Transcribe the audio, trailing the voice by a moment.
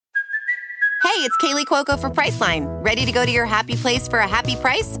Hey, it's Kaylee Cuoco for Priceline. Ready to go to your happy place for a happy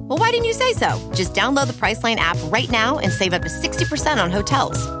price? Well, why didn't you say so? Just download the Priceline app right now and save up to 60% on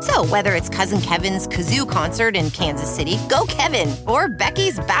hotels. So whether it's Cousin Kevin's Kazoo Concert in Kansas City, go Kevin, or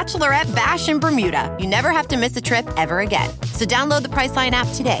Becky's Bachelorette Bash in Bermuda, you never have to miss a trip ever again. So download the Priceline app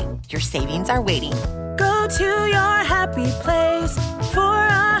today. Your savings are waiting. Go to your happy place for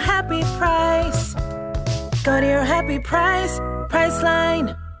a happy price. Go to your happy price,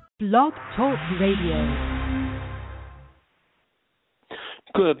 Priceline. Blog Talk Radio.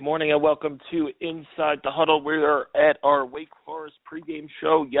 Good morning and welcome to Inside the Huddle. We are at our Wake Forest pregame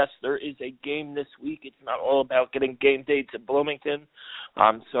show. Yes, there is a game this week. It's not all about getting game dates in Bloomington.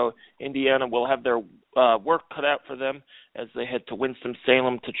 So Indiana will have their work cut out for them as they head to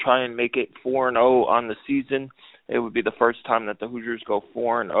Winston-Salem to try and make it 4-0 on the season. It would be the first time that the Hoosiers go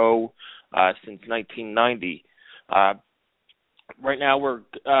 4-0 since 1990. Right now we're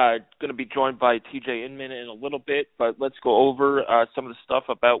going to be joined by TJ Inman in a little bit, but let's go over some of the stuff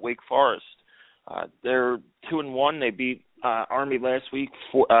about Wake Forest. They're 2-1. They beat Army last week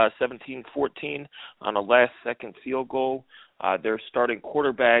 17-14 on a last-second field goal. Their starting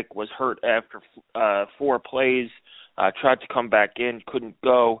quarterback was hurt after 4 plays, tried to come back in, couldn't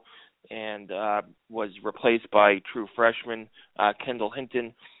go, and was replaced by true freshman Kendall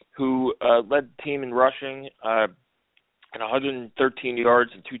Hinton, who led the team in rushing and 113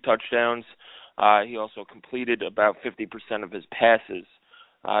 yards and 2 touchdowns. He also completed about 50% of his passes.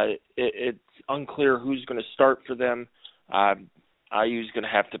 It's unclear who's going to start for them. IU's going to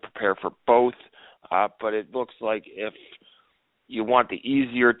have to prepare for both, but it looks like if you want the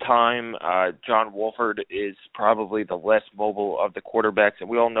easier time, John Wolford is probably the less mobile of the quarterbacks, and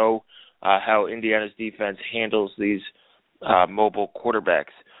we all know how Indiana's defense handles these mobile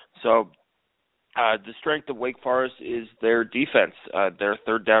quarterbacks. So the strength of Wake Forest is their defense. Their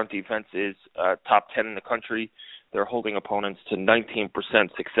third down defense is top 10 in the country. They're holding opponents to 19%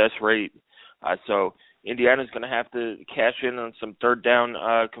 success rate. So Indiana's going to have to cash in on some third down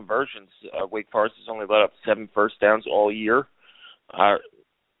conversions. Wake Forest has only let up 7 first downs all year.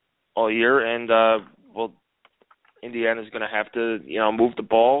 And Indiana's going to have to, move the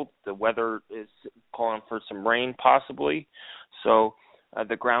ball. The weather is calling for some rain possibly. So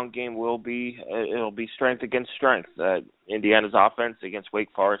the ground game will be it'll be strength against strength. Indiana's offense against Wake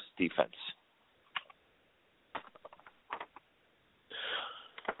Forest's defense.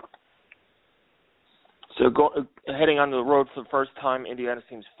 So heading on the road for the first time, Indiana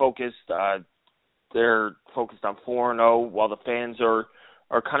seems focused. They're focused on 4-0, while the fans are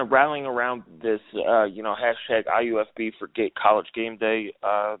kind of rallying around this hashtag IUFB for College Game Day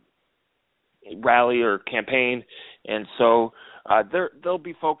rally or campaign, and so they'll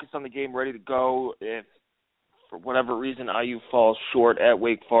be focused on the game, ready to go. If for whatever reason IU falls short at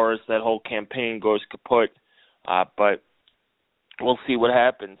Wake Forest, that whole campaign goes kaput. But we'll see what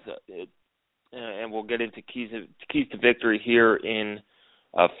happens, and we'll get into keys to victory here in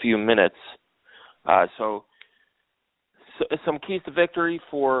a few minutes. So some keys to victory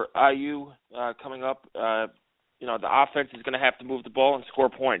for IU coming up. The offense is going to have to move the ball and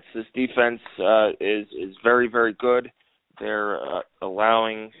score points. This defense is very, very good. They're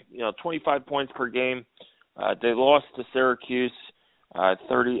allowing 25 points per game. They lost to Syracuse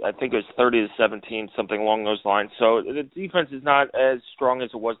 30. I think it was 30-17, something along those lines. So the defense is not as strong as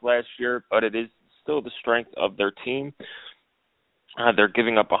it was last year, but it is still the strength of their team. They're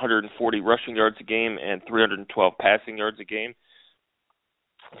giving up 140 rushing yards a game and 312 passing yards a game.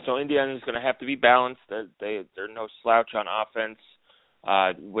 So Indiana is going to have to be balanced. They're no slouch on offense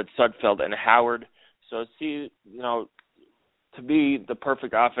with Sudfeld and Howard. So to me, the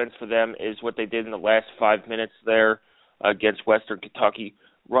perfect offense for them is what they did in the last 5 minutes there against Western Kentucky.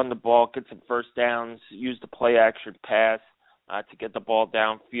 Run the ball, get some first downs, use the play-action pass to get the ball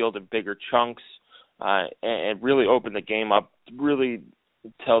downfield in bigger chunks, and really open the game up. Really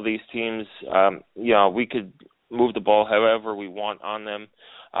tell these teams, we could move the ball however we want on them.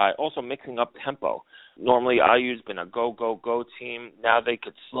 Also mixing up tempo. Normally IU's been a go team. Now they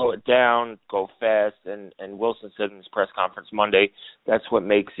could slow it down, go fast, and Wilson said in his press conference Monday, that's what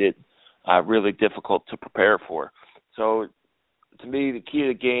makes it really difficult to prepare for. So to me, the key to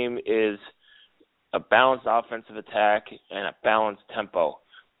the game is a balanced offensive attack and a balanced tempo.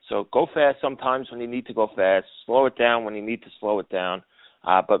 So go fast sometimes when you need to go fast, slow it down when you need to slow it down,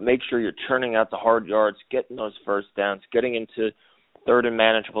 but make sure you're churning out the hard yards, getting those first downs, getting into third and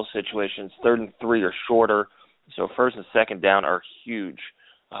manageable situations, 3rd and 3 or shorter. So first and second down are huge.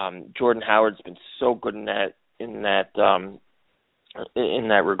 Jordan Howard's been so good in that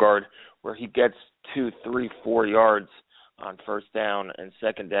regard, where he gets 2, 3, 4 yards on first down and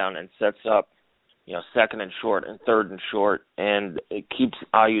second down and sets up second and short and third and short, and it keeps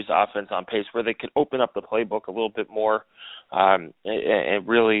IU's offense on pace where they could open up the playbook a little bit more and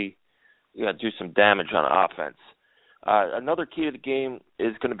really do some damage on offense. Another key to the game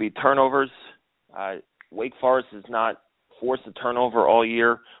is going to be turnovers. Wake Forest has not forced a turnover all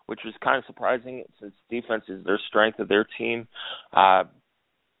year, which was kind of surprising since defense is their strength of their team.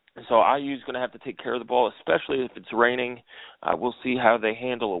 So IU is going to have to take care of the ball, especially if it's raining. We'll see how they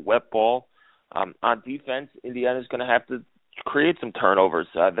handle a wet ball. On defense, Indiana's going to have to create some turnovers.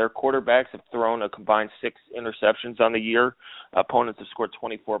 Their quarterbacks have thrown a combined 6 interceptions on the year. Opponents have scored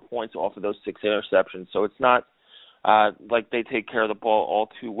 24 points off of those 6 interceptions. So it's not like they take care of the ball all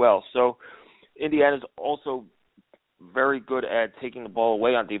too well. So Indiana's also very good at taking the ball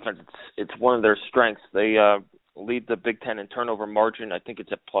away on defense. It's one of their strengths. They lead the Big Ten in turnover margin. I think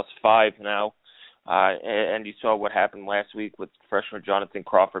it's at +5 now. And you saw what happened last week with freshman Jonathan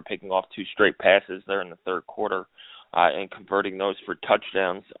Crawford picking off 2 straight passes there in the third quarter and converting those for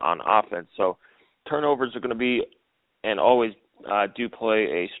touchdowns on offense. So turnovers are going to be and always do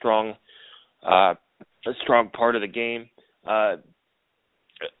play a strong part of the game.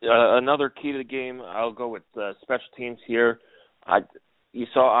 Another key to the game, I'll go with special teams here. You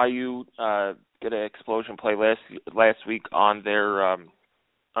saw IU get an explosion play last week on their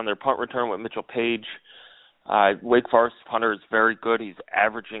punt return with Mitchell Page. Wake Forest punter is very good. He's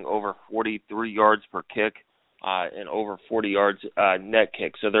averaging over 43 yards per kick and over 40 yards net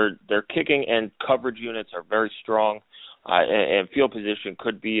kick. So their kicking and coverage units are very strong, and field position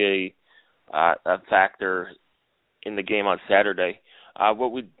could be a factor in the game on Saturday.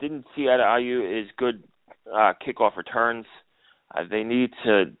 What we didn't see out of IU is good kickoff returns. They need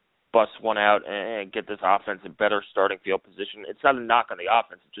to bust one out and get this offense in better starting field position. It's not a knock on the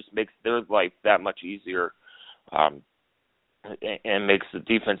offense. It just makes their life that much easier and makes the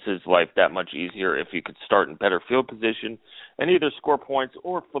defense's life that much easier if you could start in better field position and either score points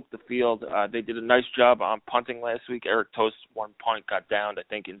or flip the field. They did a nice job on punting last week. Eric Toast's one punt got downed, I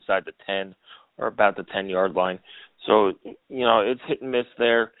think, inside the 10 or about the 10-yard line. So, it's hit and miss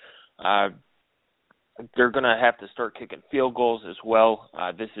there. They're going to have to start kicking field goals as well.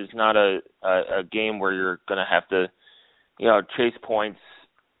 This is not a game where you're going to have to, chase points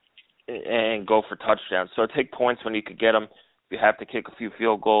and go for touchdowns. So take points when you could get them. If you have to kick a few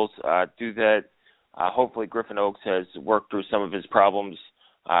field goals, do that. Hopefully Griffin Oaks has worked through some of his problems.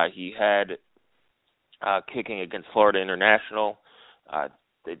 He had kicking against Florida International.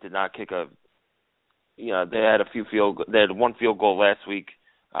 They did not kick they had they had one field goal last week,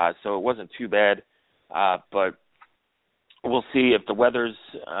 so it wasn't too bad. But we'll see if the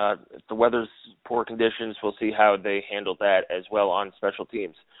weather's poor conditions. We'll see how they handle that as well on special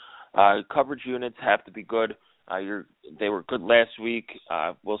teams. Coverage units have to be good. They were good last week.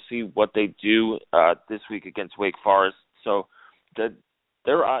 We'll see what they do this week against Wake Forest. So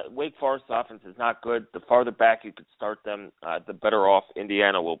Wake Forest offense is not good. The farther back you could start them, the better off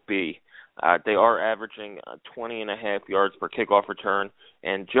Indiana will be. They are averaging 20.5 yards per kickoff return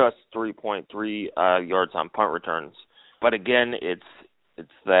and just 3.3 yards on punt returns. But again, it's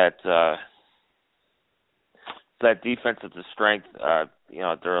that defense that's a strength.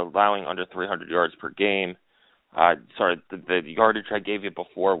 They're allowing under 300 yards per game. The yardage I gave you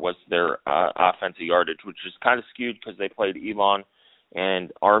before was their offensive yardage, which is kind of skewed because they played Elon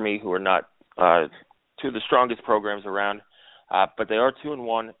and Army, who are not two of the strongest programs around. But they are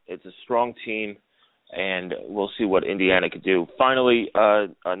 2-1. It's a strong team, and we'll see what Indiana could do. Finally,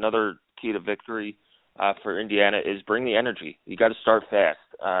 another key to victory for Indiana is bring the energy. You got to start fast.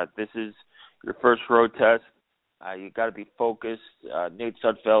 This is your first road test. You got to be focused. Nate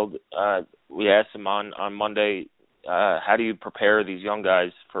Sudfeld, we asked him on Monday, how do you prepare these young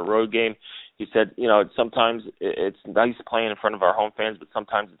guys for a road game? He said, sometimes it's nice playing in front of our home fans, but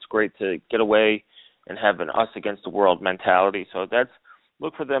sometimes it's great to get away and have an us against the world mentality. So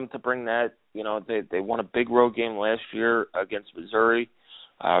look for them to bring that. They won a big road game last year against Missouri.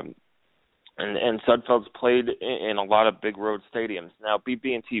 And Sudfeld's played in a lot of big road stadiums. Now,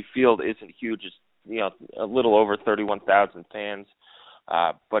 BB&T Field isn't huge. It's, a little over 31,000 fans.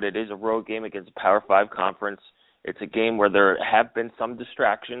 But it is a road game against a Power 5 conference. It's a game where there have been some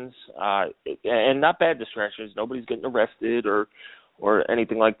distractions, and not bad distractions. Nobody's getting arrested or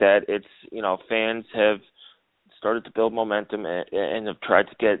anything like that. It's, fans have started to build momentum and have tried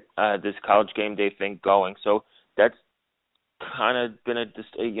to get this college game day thing going. So that's kind of been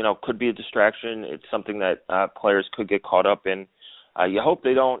could be a distraction. It's something that players could get caught up in. You hope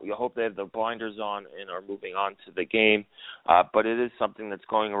they don't. You hope they have the blinders on and are moving on to the game. But it is something that's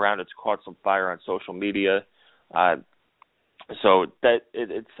going around. It's caught some fire on social media. So that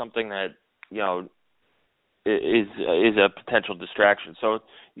it's something that is a potential distraction. So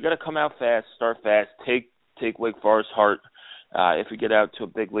you got to come out fast, start fast, take Wake Forest heart. If we get out to a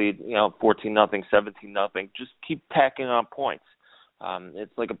big lead, 14-0, 17-0, just keep tacking on points.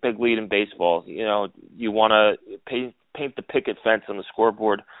 It's like a big lead in baseball. You want to paint the picket fence on the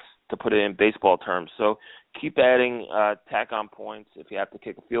scoreboard, to put it in baseball terms. So keep adding tack on points. If you have to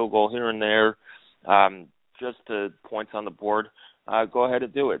kick a field goal here and there, just to points on the board, go ahead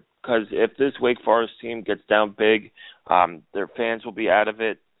and do it. Because if this Wake Forest team gets down big, their fans will be out of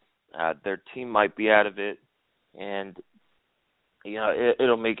it. Their team might be out of it. And,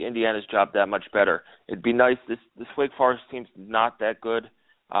 it'll make Indiana's job that much better. It'd be nice. This Wake Forest team's not that good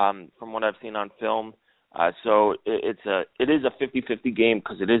from what I've seen on film. So it is a 50-50 game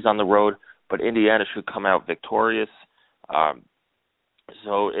because it is on the road, but Indiana should come out victorious.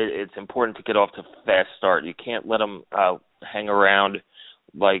 So it's important to get off to a fast start. You can't let them hang around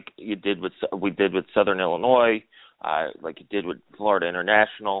like we did with Southern Illinois, like you did with Florida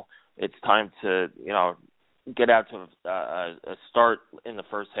International. It's time to get out to a start in the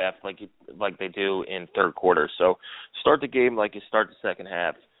first half like they do in third quarter. So start the game like you start the second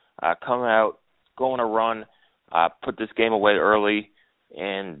half. Come out, go on a run, put this game away early,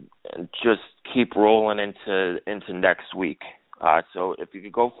 and just keep rolling into next week. So if you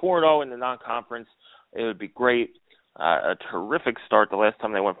could go 4-0 in the non-conference, it would be great. A terrific start. The last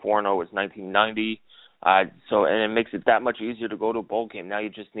time they went 4-0 was 1990. And it makes it that much easier to go to a bowl game. Now you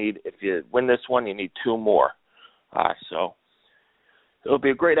just need, if you win this one, you need 2 more. So it'll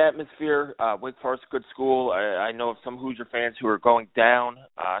be a great atmosphere. Wake Forest, good school. I know of some Hoosier fans who are going down.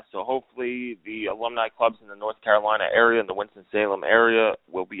 So hopefully the alumni clubs in the North Carolina area and the Winston-Salem area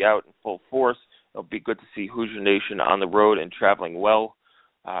will be out in full force. It'll be good to see Hoosier Nation on the road and traveling well.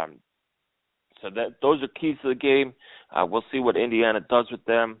 So those are keys to the game. We'll see what Indiana does with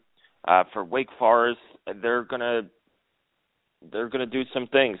them. For Wake Forest, they're gonna do some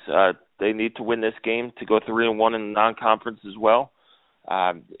things. They need to win this game to go 3-1 in the non-conference as well,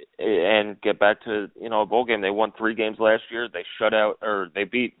 and get back to a bowl game. They won 3 games last year. They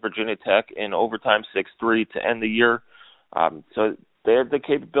beat Virginia Tech in overtime 6-3 to end the year. So they have the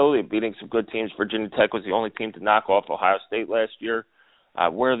capability of beating some good teams. Virginia Tech was the only team to knock off Ohio State last year.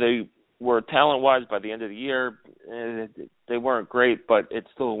 Where they were talent-wise by the end of the year, they weren't great, but it's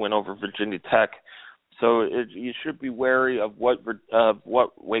still a win over Virginia Tech. So you should be wary of what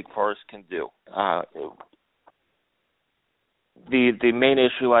Wake Forest can do. The main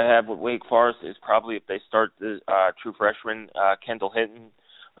issue I have with Wake Forest is probably if they start the true freshman Kendall Hinton.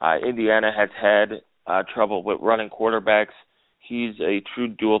 Indiana has had trouble with running quarterbacks. He's a true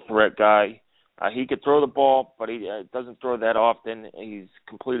dual threat guy. He could throw the ball, but he doesn't throw that often. He's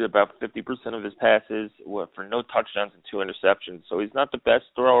completed about 50% of his passes for no touchdowns and 2 interceptions. So he's not the best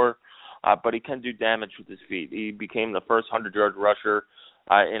thrower, but he can do damage with his feet. He became the first 100-yard rusher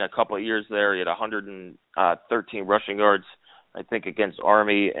in a couple of years there. He had 113 rushing yards, I think, against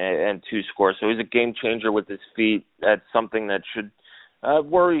Army and 2 scores. So he's a game changer with his feet. That's something that should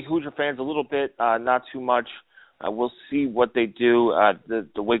worry Hoosier fans a little bit, not too much. We'll see what they do.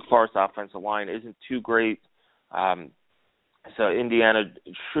 The Wake Forest offensive line isn't too great. So Indiana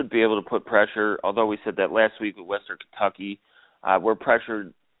should be able to put pressure, although we said that last week with Western Kentucky, where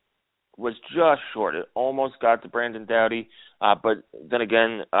pressure was just short. It almost got to Brandon Dowdy. But then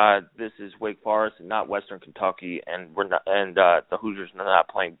again, this is Wake Forest and not Western Kentucky, and the Hoosiers are not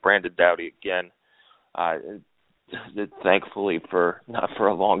playing Brandon Dowdy again. Thankfully not for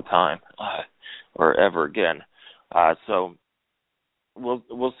a long time or ever again. So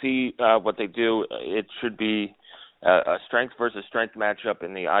we'll see what they do. It should be a strength versus strength matchup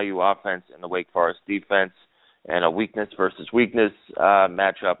in the IU offense and the Wake Forest defense, and a weakness versus weakness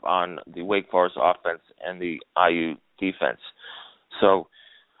matchup on the Wake Forest offense and the IU defense. So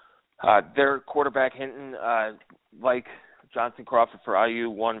their quarterback Hinton, like Johnson Crawford for IU,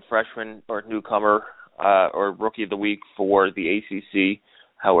 won freshman or newcomer or rookie of the week for the ACC,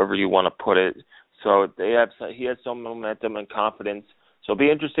 however you want to put it. So he has some momentum and confidence. So it'll be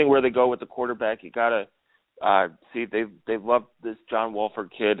interesting where they go with the quarterback. You gotta see they've loved this John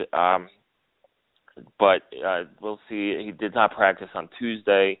Wolford kid, but we'll see. He did not practice on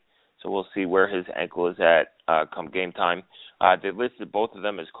Tuesday, so we'll see where his ankle is at come game time. They listed both of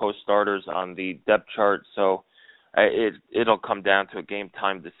them as co-starters on the depth chart, so it'll come down to a game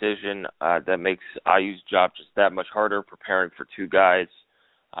time decision that makes IU's job just that much harder, preparing for 2 guys.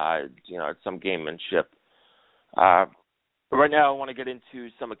 Some gamemanship. Right now I want to get into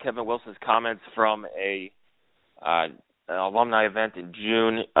some of Kevin Wilson's comments from an alumni event in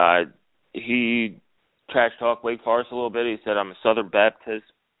June. He trash talked Wake Forest a little bit. He said, I'm a Southern Baptist.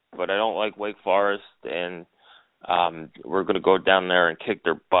 but I don't like Wake Forest, and we're going to go down there and kick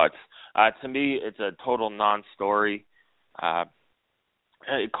their butts. To me, it's a total non-story.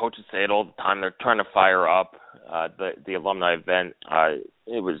 Coaches say it all the time. They're trying to fire up the alumni event.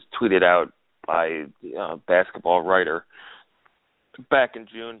 It was tweeted out by a basketball writer back in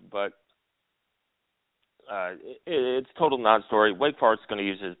June, but it's total non-story. Wake Forest is going to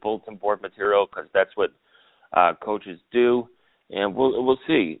use his bulletin board material because that's what coaches do, and we'll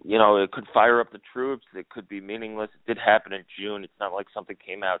see. It could fire up the troops. It could be meaningless. It did happen in June. It's not like something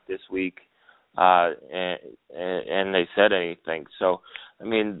came out this week and they said anything. So, I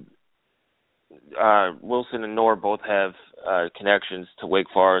mean, Wilson and Knorr both have connections to Wake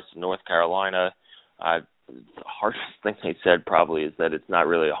Forest and North Carolina. The hardest thing they said probably is that it's not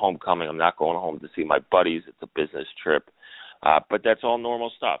really a homecoming. I'm not going home to see my buddies. It's a business trip. But that's all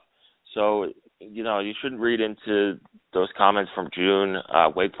normal stuff. So, you shouldn't read into those comments from June.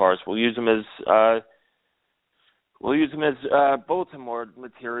 Wake Forest will use them as bulletin board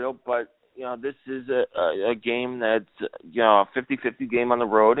material, but this is a game that's a 50-50 game on the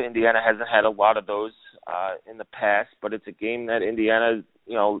road. Indiana hasn't had a lot of those in the past, but it's a game that Indiana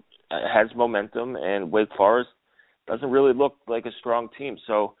has momentum, and Wake Forest doesn't really look like a strong team.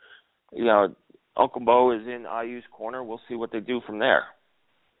 So, Uncle Bo is in IU's corner. We'll see what they do from there.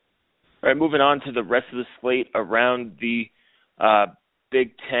 All right, moving on to the rest of the slate around the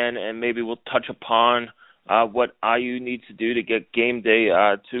Big Ten, and maybe we'll touch upon what IU needs to do to get game day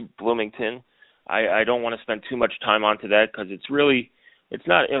to Bloomington. I don't want to spend too much time onto that because it's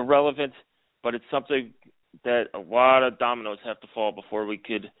not irrelevant, but it's something that a lot of dominoes have to fall before we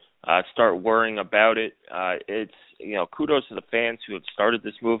could start worrying about it. It's kudos to the fans who have started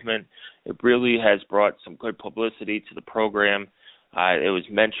this movement. It really has brought some good publicity to the program. It was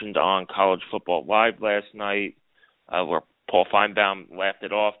mentioned on College Football Live last night where Paul Feinbaum laughed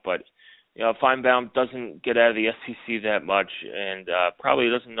it off, but Feinbaum doesn't get out of the SEC that much and probably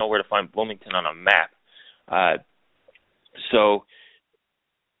doesn't know where to find Bloomington on a map. So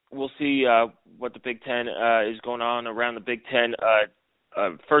we'll see what the Big Ten is going on around the Big Ten.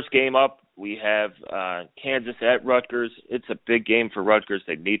 First game up, we have Kansas at Rutgers. It's a big game for Rutgers.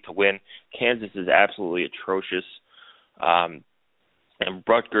 They need to win. Kansas is absolutely atrocious. And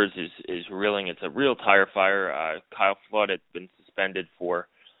Rutgers is reeling. It's a real tire fire. Kyle Flood had been suspended for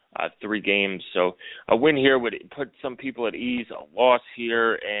 3 games. So a win here would put some people at ease. A loss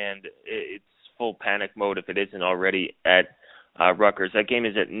here, and it's full panic mode if it isn't already at Rutgers. That game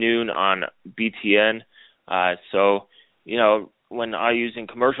is at noon on BTN. So, when IU's in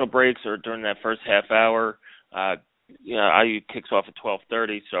commercial breaks or during that first half hour, IU kicks off at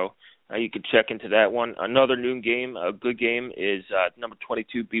 12:30. So you can check into that one. Another noon game, a good game, is number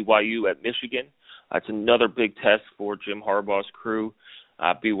 22 BYU at Michigan. It's another big test for Jim Harbaugh's crew.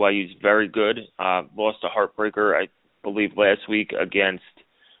 BYU's very good. Lost a heartbreaker, I believe, last week against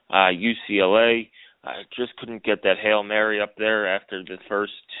UCLA. Just couldn't get that Hail Mary up there after the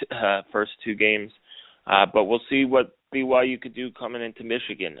first 2 games. But we'll see what BYU could do coming into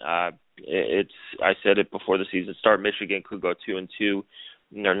Michigan. I said it before the season start. Michigan could go 2-2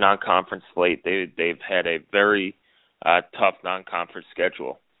 in their non-conference slate. They've had a very tough non-conference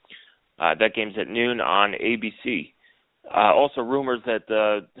schedule. That game's at noon on ABC. Also, rumors that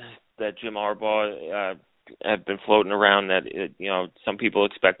Jim Harbaugh have been floating around that some people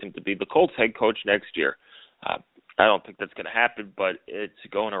expect him to be the Colts head coach next year. I don't think that's going to happen, but it's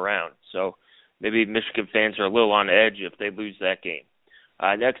going around. So maybe Michigan fans are a little on edge if they lose that game.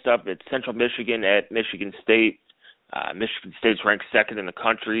 Next up, it's Central Michigan at Michigan State. Michigan State's ranked 2nd in the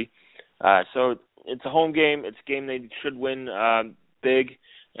country. So it's a home game. It's a game they should win big,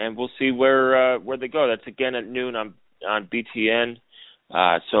 and we'll see where they go. That's again at noon on BTN.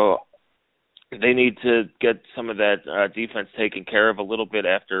 So they need to get some of that defense taken care of a little bit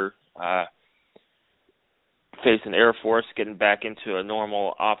after facing Air Force, getting back into a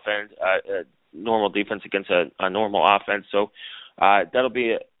normal offense, normal defense against a normal offense. So that'll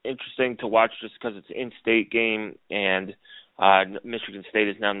be interesting to watch just because it's an in-state game, and Michigan State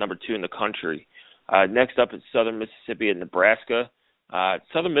is now number 2 in the country. Next up is Southern Mississippi and Nebraska.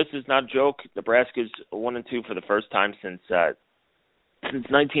 Southern Miss is not a joke. Nebraska's 1-2 for the first time since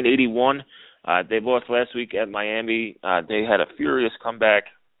 1981. They lost last week at Miami. They had a furious comeback.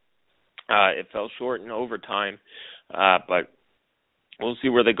 It fell short in overtime, but we'll see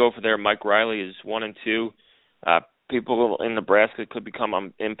where they go for there. Mike Riley is 1-2. People in Nebraska could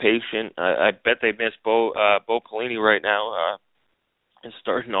become impatient. I bet they miss Bo Pelini right now,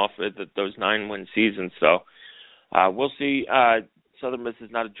 starting off with those 9-win seasons. So we'll see. Southern Miss is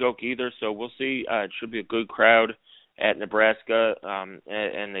not a joke either, so we'll see. It should be a good crowd at Nebraska,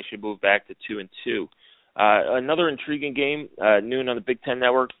 and they should move back to 2-2. Another intriguing game, noon on the Big Ten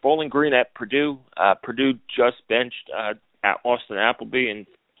Network, Bowling Green at Purdue. Purdue just benched at Austin Appleby in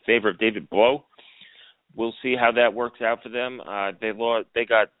favor of David Blow. We'll see how that works out for them. They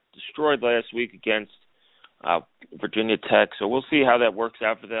got destroyed last week against Virginia Tech, so we'll see how that works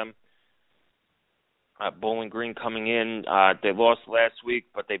out for them. Bowling Green coming in, they lost last week,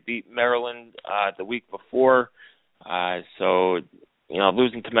 but they beat Maryland the week before. So,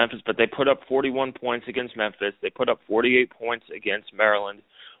 losing to Memphis, but they put up 41 points against Memphis. They put up 48 points against Maryland.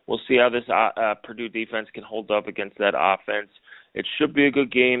 We'll see how this Purdue defense can hold up against that offense. It should be a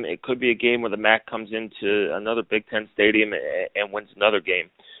good game. It could be a game where the MAC comes into another Big Ten stadium and wins another game.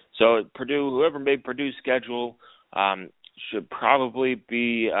 So Purdue, whoever made Purdue's schedule, should probably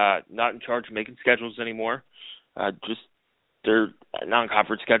be not in charge of making schedules anymore. Just their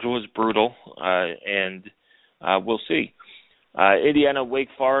non-conference schedule is brutal, and we'll see. Indiana, Wake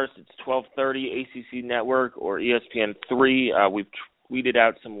Forest, it's 12:30, ACC Network or ESPN3. We've tweeted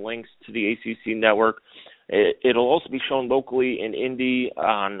out some links to the ACC Network. It'll also be shown locally in Indy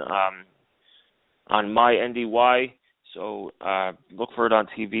on MyNDY. So look for it on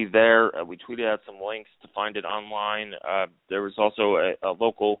TV there. We tweeted out some links to find it online. There was also a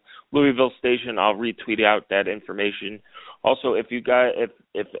local Louisville station. I'll retweet out that information. Also, if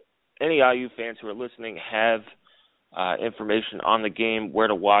any IU fans who are listening have information on the game, where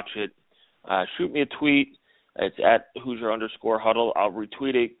to watch it, shoot me a tweet. It's at Hoosier_huddle. I'll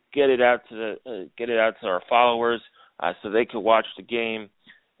retweet it, get it out to our followers so they can watch the game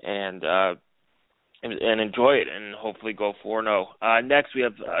and enjoy it and hopefully go 4-0. Next, we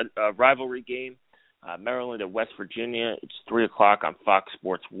have a rivalry game, Maryland at West Virginia. It's 3 o'clock on Fox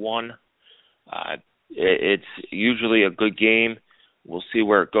Sports 1. It's usually a good game. We'll see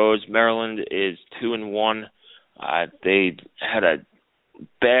where it goes. Maryland is 2-1. They had a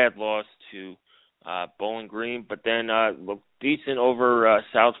bad loss to Bowling Green, but then looked decent over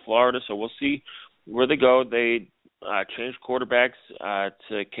South Florida, so we'll see where they go. They changed quarterbacks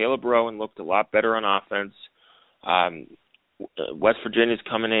to Caleb Rowe and looked a lot better on offense. West Virginia's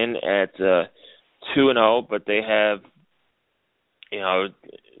coming in at 2-0, but they have,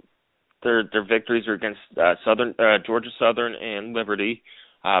 their victories are against Georgia Southern and Liberty.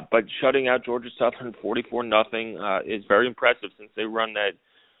 But shutting out Georgia Southern 44-0 is very impressive since they run that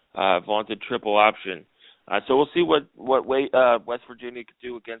vaunted triple option. So we'll see what West Virginia could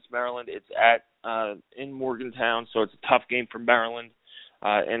do against Maryland. It's in Morgantown, so it's a tough game for Maryland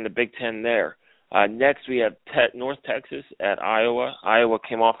and the Big Ten there. Next, we have North Texas at Iowa. Iowa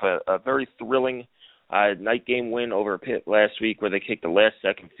came off a very thrilling night game win over Pitt last week where they kicked the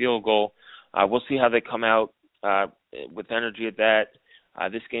last-second field goal. We'll see how they come out with energy at that.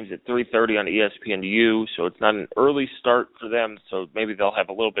 This game's at 3:30 on ESPNU, so it's not an early start for them, so maybe they'll have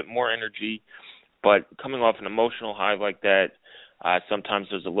a little bit more energy. But coming off an emotional high like that, sometimes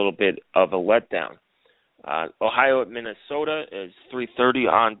there's a little bit of a letdown. Ohio at Minnesota is 3:30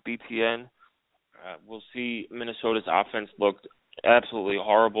 on BTN. We'll see Minnesota's offense looked absolutely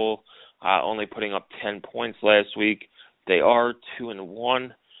horrible, only putting up 10 points last week. They are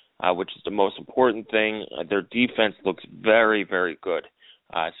 2-1, which is the most important thing. Their defense looks very, very good.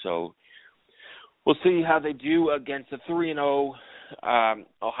 So we'll see how they do against a 3-0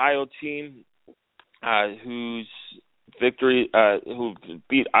 Ohio team who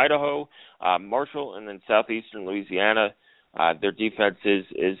beat Idaho, Marshall, and then Southeastern Louisiana. Their defense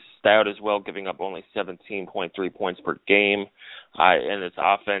is stout as well, giving up only 17.3 points per game. And its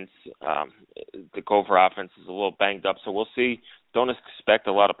offense, the Gopher offense, is a little banged up. So we'll see. Don't expect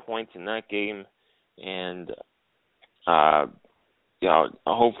a lot of points in that game. And,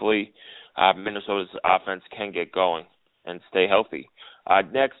 hopefully Minnesota's offense can get going and stay healthy.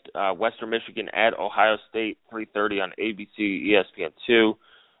 Next, Western Michigan at Ohio State, 3:30 on ABC, ESPN2.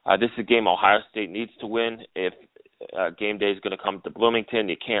 This is a game Ohio State needs to win. If game day is going to come to Bloomington,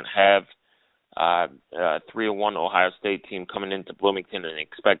 you can't have a 3-1 Ohio State team coming into Bloomington and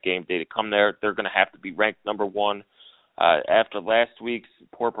expect game day to come there. They're going to have to be ranked number 1. After last week's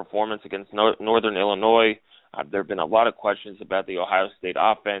poor performance against Northern Illinois, there have been a lot of questions about the Ohio State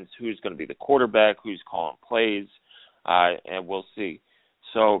offense, who's going to be the quarterback, who's calling plays, and we'll see.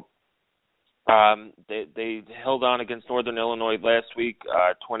 So they held on against Northern Illinois last week,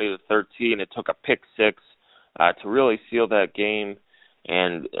 20-13. It took a pick six to really seal that game,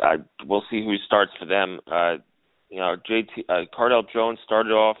 and we'll see who starts for them. Cardell Jones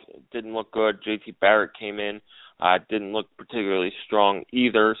started off, didn't look good. JT Barrett came in, didn't look particularly strong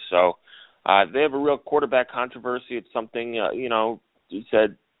either. So they have a real quarterback controversy. It's something, you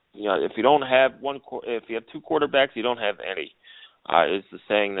said if you don't have if you have two quarterbacks, you don't have any. Is the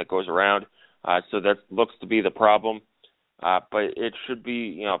saying that goes around. So that looks to be the problem. But it should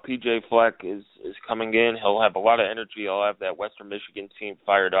be, P.J. Fleck is coming in. He'll have a lot of energy. He'll have that Western Michigan team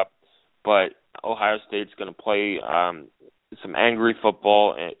fired up. But Ohio State's going to play some angry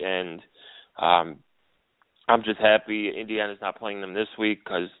football, and I'm just happy Indiana's not playing them this week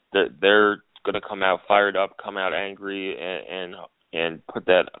because they're going to come out fired up, come out angry, and put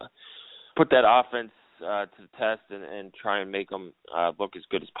that offense to the test and try and make them look as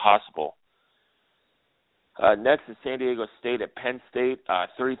good as possible. Next is San Diego State at Penn State,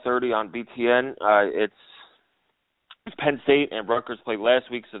 3:30 on BTN. It's Penn State and Rutgers played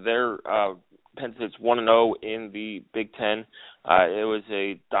last week, so they're Penn State's 1-0 in the Big Ten. It was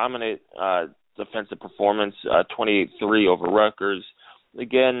a dominant defensive performance, 28-3 over Rutgers.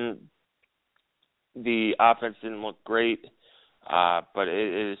 Again, the offense didn't look great, but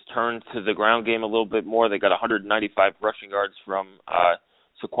it has turned to the ground game a little bit more. They got 195 rushing yards from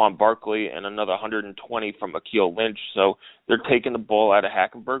Saquon Barkley and another 120 from Akil Lynch. So they're taking the ball out of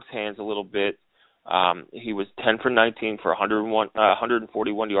Hackenberg's hands a little bit. He was 10 for 19 for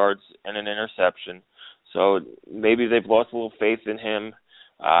 141 yards and an interception. So maybe they've lost a little faith in him.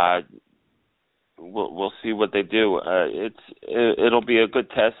 We'll see what they do. It'll be a good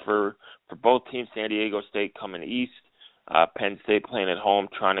test for both teams. San Diego State coming east, Penn State playing at home,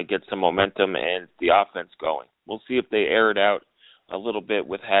 trying to get some momentum and the offense going. We'll see if they air it out a little bit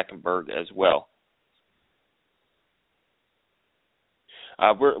with Hackenberg as well.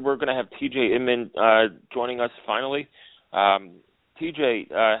 We're going to have TJ Inman joining us finally. TJ,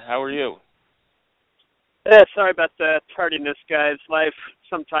 how are you? Sorry about the tardiness, guys. Life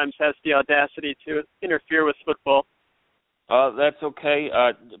sometimes has the audacity to interfere with football. That's okay.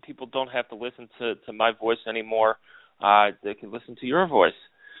 People don't have to listen to my voice anymore. They can listen to your voice.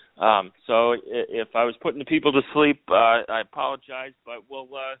 So if I was putting the people to sleep, I apologize, but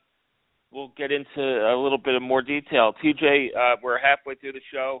we'll get into a little bit of more detail. TJ, we're halfway through the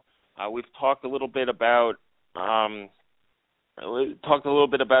show. We've talked a little bit about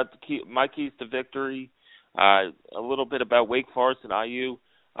my keys to victory, a little bit about Wake Forest and IU.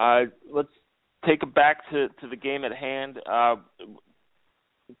 Let's take it back to the game at hand.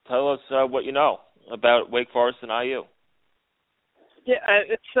 Tell us what you know about Wake Forest and IU. Yeah,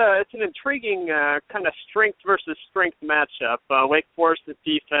 it's an intriguing kind of strength versus strength matchup. Wake Forest's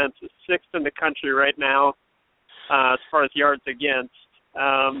defense is sixth in the country right now as far as yards against.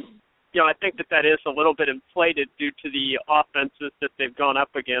 I think that is a little bit inflated due to the offenses that they've gone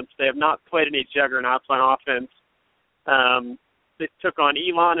up against. They have not played any juggernauts on offense. They took on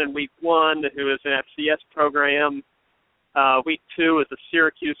Elon in week 1, who is an FCS program. Week 2 is a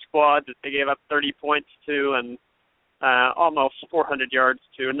Syracuse squad that they gave up 30 points to and almost 400 yards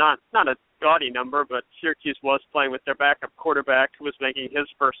to. Not a gaudy number, but Syracuse was playing with their backup quarterback who was making his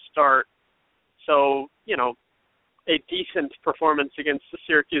first start. So, a decent performance against the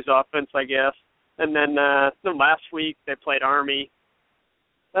Syracuse offense, I guess. And then last week they played Army.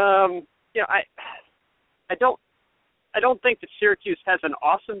 I don't think that Syracuse has an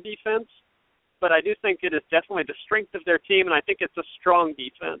awesome defense, but I do think it is definitely the strength of their team, and I think it's a strong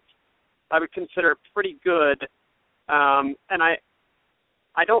defense. I would consider it pretty good. And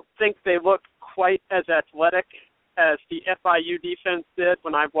I don't think they look quite as athletic as the FIU defense did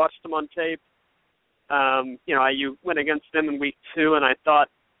when I watched them on tape. IU went against them in week 2, and I thought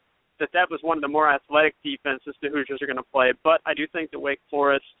that was one of the more athletic defenses the Hoosiers are going to play. But I do think that Wake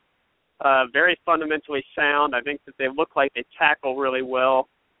Forest, very fundamentally sound. I think that they look like they tackle really well.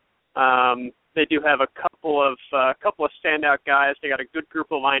 They do have a couple of standout guys. They got a good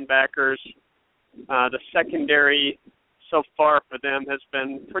group of linebackers. The secondary so far for them has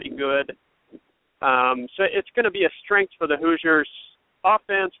been pretty good. So it's going to be a strength for the Hoosiers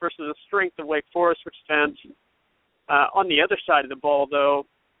offense versus a strength of Wake Forest defense. On the other side of the ball, though,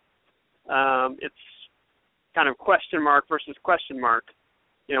 it's kind of question mark versus question mark.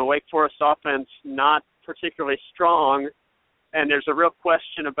 Wake Forest offense not particularly strong, and there's a real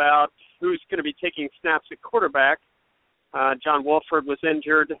question about who's going to be taking snaps at quarterback. John Wolford was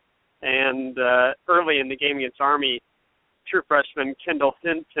injured, and early in the game against Army, true freshman Kendall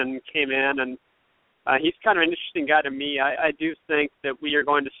Hinton came in, and he's kind of an interesting guy to me. I do think that we are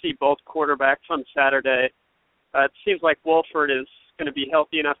going to see both quarterbacks on Saturday. It seems like Wolford is going to be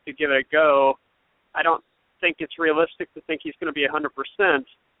healthy enough to give it a go. I don't think it's realistic to think he's going to be 100%.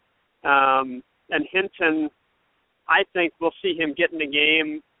 And Hinton, I think we'll see him get in the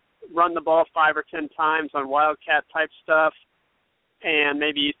game, run the ball 5 or 10 times on Wildcat-type stuff, and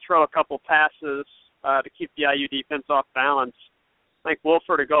maybe throw a couple passes to keep the IU defense off balance. I think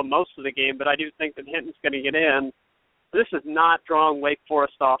Wolford to go most of the game, but I do think that Hinton's going to get in. This is not drawing Wake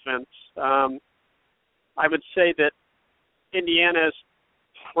Forest offense. I would say that Indiana is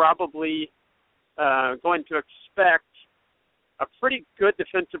probably going to expect a pretty good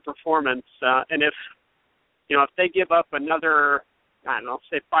defensive performance, and if they give up another, I don't know,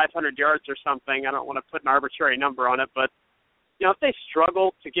 say 500 yards or something, I don't want to put an arbitrary number on it, but if they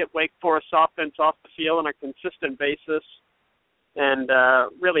struggle to get Wake Forest offense off the field on a consistent basis and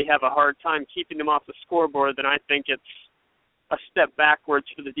really have a hard time keeping them off the scoreboard, then I think it's a step backwards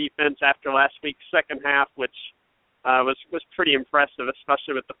for the defense after last week's second half, which was pretty impressive,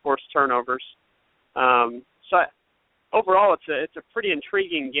 especially with the forced turnovers. Overall, it's a pretty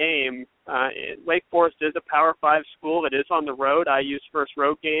intriguing game. Wake Forest is a Power 5 school that is on the road, IU's first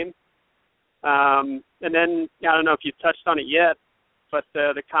road game. And then, I don't know if you've touched on it yet, but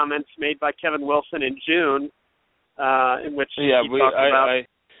the comments made by Kevin Wilson in June, in which he talked about...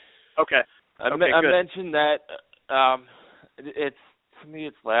 Okay. I mentioned that to me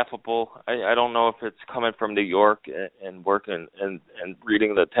it's laughable. I don't know if it's coming from New York and working and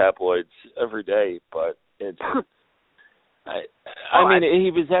reading the tabloids every day, but it's... I mean, he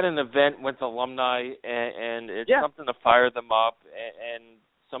was at an event with alumni, and it's something to fire them up, and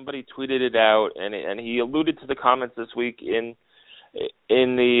somebody tweeted it out, and he alluded to the comments this week in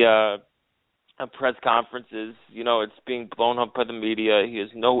the press conferences. It's being blown up by the media. He has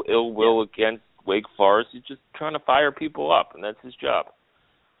no ill will against Wake Forest. He's just trying to fire people up, and that's his job.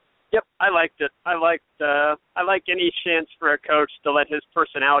 Yep, I liked it. I like any chance for a coach to let his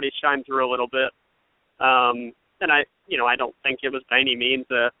personality shine through a little bit. And I don't think it was by any means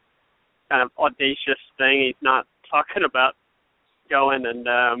a kind of audacious thing. He's not talking about going and,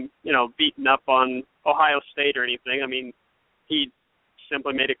 beating up on Ohio State or anything. I mean, he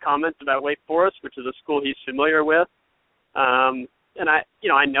simply made a comment about Wake Forest, which is a school he's familiar with. And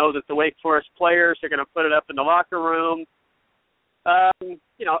I know that the Wake Forest players are going to put it up in the locker room.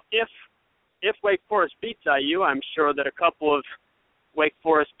 If Wake Forest beats IU, I'm sure that a couple of Wake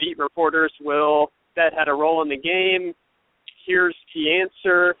Forest beat reporters that had a role in the game. Here's the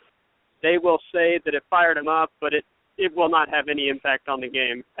answer. They will say that it fired him up, but it will not have any impact on the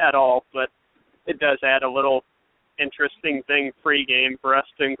game at all. But it does add a little interesting thing pre-game for us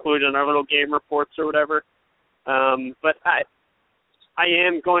to include in our little game reports or whatever. But I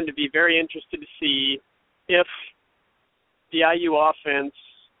am going to be very interested to see if the IU offense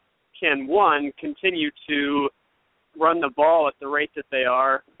can, one, continue to run the ball at the rate that they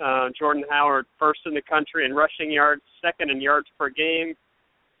are. Jordan Howard, first in the country in rushing yards, second in yards per game.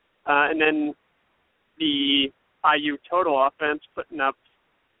 And then the IU total offense putting up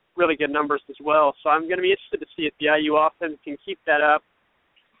really good numbers as well. So I'm going to be interested to see if the IU offense can keep that up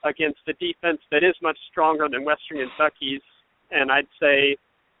against a defense that is much stronger than Western Kentucky's. And I'd say,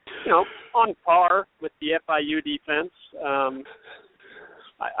 on par with the FIU defense.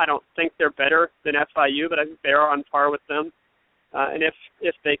 I don't think they're better than FIU, but I think they are on par with them. And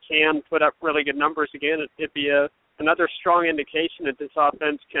if they can put up really good numbers again, it'd be another strong indication that this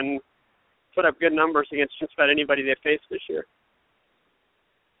offense can put up good numbers against just about anybody they face this year.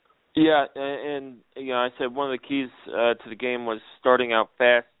 Yeah, and I said one of the keys to the game was starting out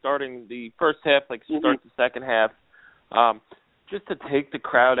fast, starting the first half, start the second half, just to take the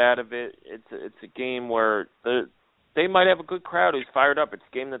crowd out of it. It's a game where they might have a good crowd who's fired up. It's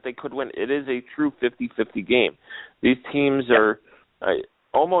a game that they could win. It is a true 50-50 game. These teams are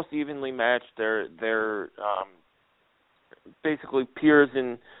almost evenly matched. They're basically peers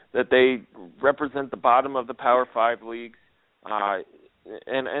in that they represent the bottom of the Power 5 leagues.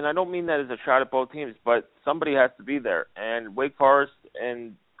 And I don't mean that as a shot at both teams, but somebody has to be there. And Wake Forest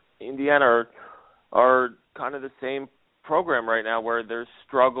and Indiana are kind of the same program right now, where they're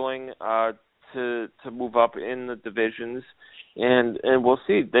struggling to move up in the divisions, and we'll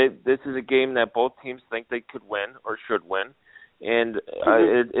see. This is a game that both teams think they could win or should win, and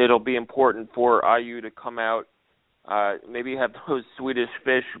it'll be important for IU to come out, maybe have those Swedish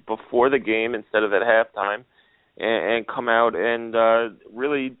fish before the game instead of at halftime, and come out and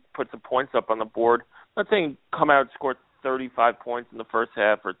really put some points up on the board. I'm not saying come out and score 35 points in the first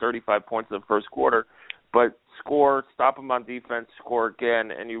half or 35 points in the first quarter, but score, stop them on defense, score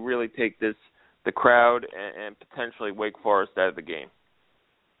again, and you really take the crowd and potentially Wake Forest out of the game.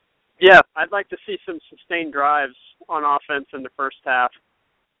 Yeah, I'd like to see some sustained drives on offense in the first half.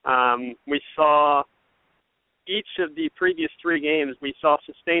 We saw each of the previous three games, we saw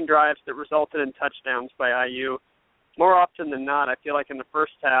sustained drives that resulted in touchdowns by IU. More often than not, I feel like in the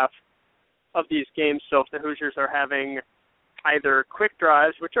first half of these games, so if the Hoosiers are having either quick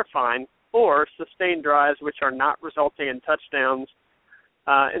drives, which are fine, or sustained drives, which are not resulting in touchdowns,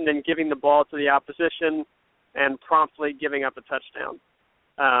 and then giving the ball to the opposition and promptly giving up a touchdown.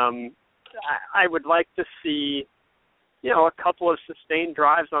 I would like to see, a couple of sustained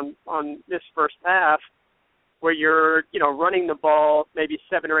drives on this first half where you're, running the ball maybe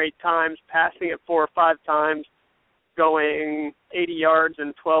 7 or 8 times, passing it 4 or 5 times, going 80 yards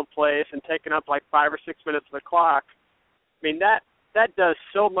in 12 plays and taking up like 5 or 6 minutes of the clock. I mean, that does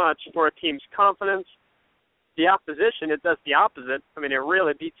so much for a team's confidence. The opposition, it does the opposite. I mean, it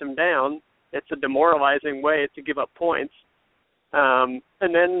really beats them down. It's a demoralizing way to give up points. And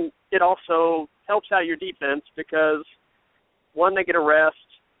then it also helps out your defense because, 1, they get a rest.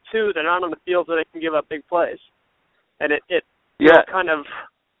 2, they're not on the field so they can give up big plays. And it kind of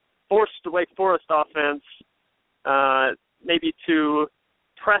forced the Wake Forest offense maybe to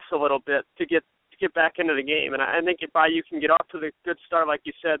press a little bit to get back into the game. And I think if IU can get off to the good start, like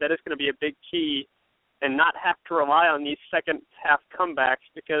you said, that is going to be a big key and not have to rely on these second half comebacks,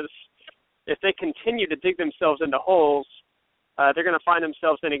 because if they continue to dig themselves into holes, they're going to find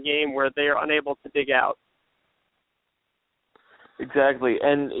themselves in a game where they are unable to dig out. Exactly.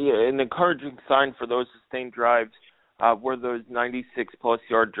 And an encouraging sign for those sustained drives were those 96-plus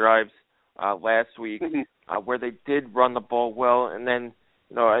yard drives last week, where they did run the ball well. And then,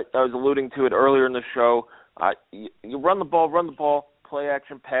 I was alluding to it earlier in the show. You run the ball, play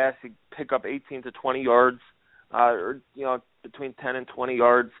action pass, you pick up 18 to 20 yards, or between 10 and 20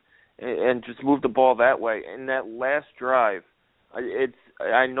 yards, and just move the ball that way. And that last drive,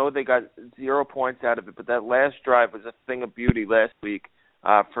 I know they got 0 points out of it, but that last drive was a thing of beauty last week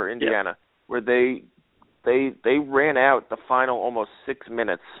for Indiana, where they ran out the final almost 6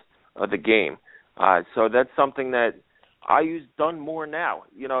 minutes of the game. So that's something that IU's done more now.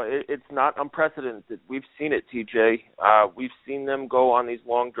 It's not unprecedented. We've seen it, TJ. We've seen them go on these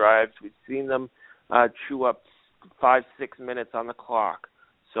long drives. We've seen them chew up 5-6 minutes on the clock.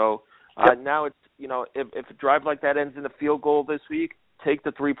 So now it's, if a drive like that ends in a field goal this week, take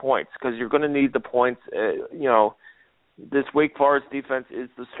the 3 points, because you're going to need the points. This Wake Forest defense is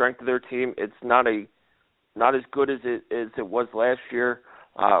the strength of their team. It's not as good as it was last year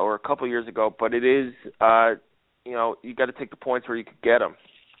or a couple years ago, but it is. You got to take the points where you could get them.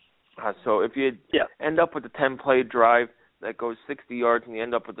 So if you end up with a 10-play drive that goes 60 yards and you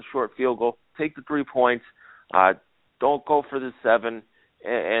end up with a short field goal, take the 3 points. Don't go for the 7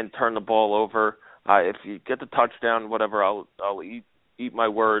 and turn the ball over. If you get the touchdown, whatever, I'll eat my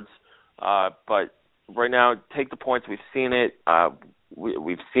words. But right now, take the points. We've seen it.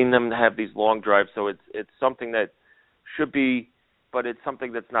 We've seen them have these long drives, so it's something that should be, but it's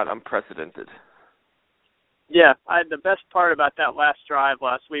something that's not unprecedented. Yeah, the best part about that last drive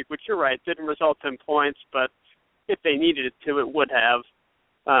last week, which you're right, didn't result in points, but if they needed it to, it would have.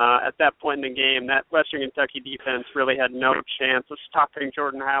 At that point in the game, that Western Kentucky defense really had no chance of stopping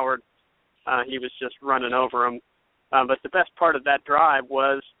Jordan Howard. He was just running over him. But the best part of that drive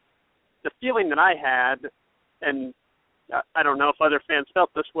was the feeling that I had, and I don't know if other fans felt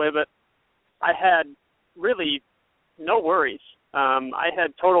this way, but I had really no worries. I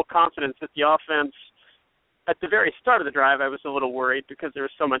had total confidence that the offense, at the very start of the drive, I was a little worried because there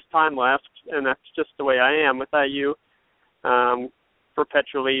was so much time left, and that's just the way I am with IU,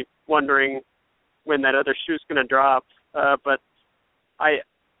 perpetually wondering when that other shoe's going to drop. But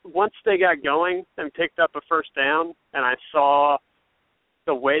once they got going and picked up a first down, and I saw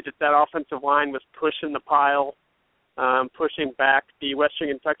the way that offensive line was pushing the pile, pushing back the Western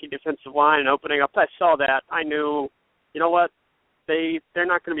Kentucky defensive line and opening up, I saw that. I knew, you know what, they're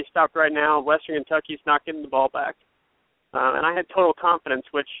not going to be stopped right now. Western Kentucky's not getting the ball back. And I had total confidence,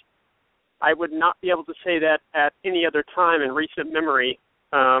 which I would not be able to say that at any other time in recent memory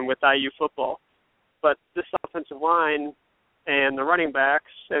with IU football. But this offensive line and the running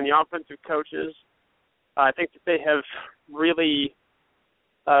backs and the offensive coaches, I think that they have really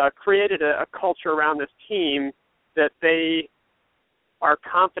created a culture around this team that they are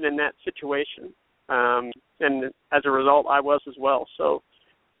confident in that situation. And as a result, I was as well. So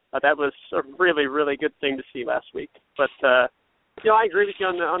that was a really, really good thing to see last week. But, I agree with you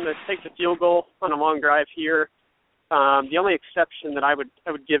on the take the field goal on a long drive here. The only exception that I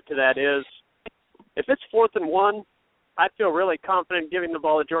would give to that is if it's 4th and 1, I feel really confident giving the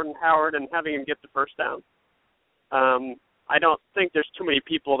ball to Jordan Howard and having him get the first down. I don't think there's too many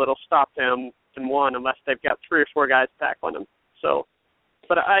people that'll stop him in 1 unless they've got 3 or 4 guys tackling him. So,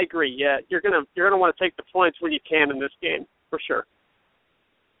 but I agree. Yeah, you're gonna want to take the points when you can in this game for sure.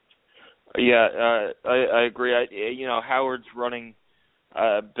 Yeah, I agree. Howard's running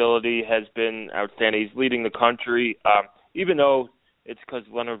ability has been outstanding. He's leading the country, even though it's because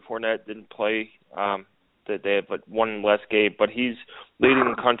Leonard Fournette didn't play that they have but one less game, but he's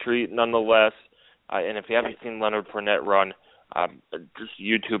leading the country nonetheless. And if you haven't seen Leonard Fournette run, just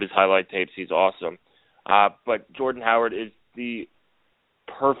YouTube his highlight tapes. He's awesome. But Jordan Howard is the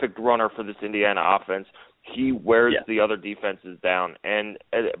perfect runner for this Indiana offense. He wears the other defenses down. And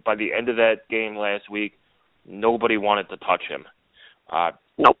by the end of that game last week, nobody wanted to touch him.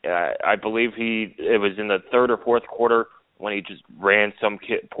 Nope. I believe it was in the third or fourth quarter when he just ran some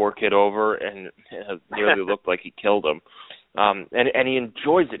poor kid over and it nearly looked like he killed him. And he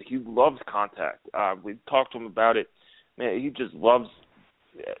enjoys it. He loves contact. We've talked to him about it. Man, he just loves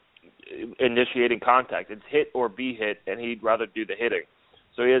initiating contact. It's hit or be hit, and he'd rather do the hitting.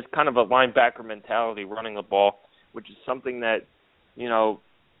 So he has kind of a linebacker mentality running the ball, which is something that, IU's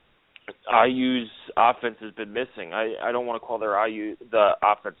offense has been missing. I don't want to call the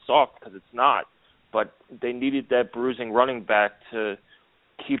offense soft because it's not, but they needed that bruising running back to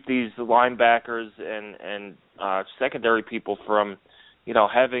keep these linebackers and secondary people from,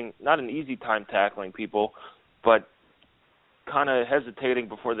 having not an easy time tackling people, but kind of hesitating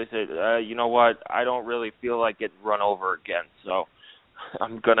before they say, you know what, I don't really feel like getting run over again, so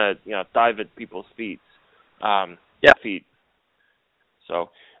I'm going to, dive at people's feet. Feet. So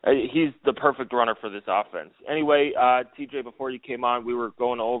he's the perfect runner for this offense. Anyway, TJ, before you came on, we were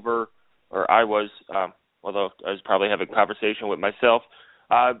going over, or I was, although I was probably having a conversation with myself,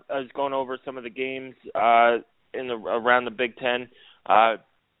 I was going over some of the games around the Big Ten. Right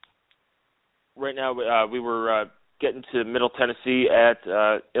now, we were getting to Middle Tennessee at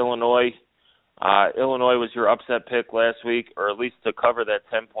Illinois. Illinois was your upset pick last week, or at least to cover that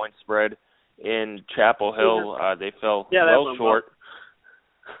 10-point spread in Chapel Hill. They fell well short.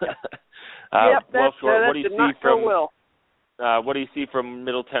 Well short. What do you see from what do you see from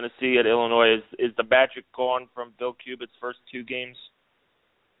Middle Tennessee at Illinois? Is the magic gone from Bill Cubitt's first two games?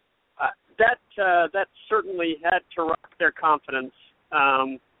 That certainly had to rock their confidence.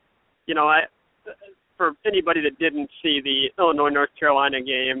 For anybody that didn't see the Illinois-North Carolina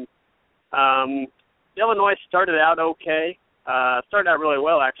game, Illinois started out okay. Started out really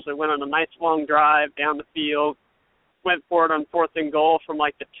well, actually. Went on a nice long drive down the field, went for it on 4th and goal from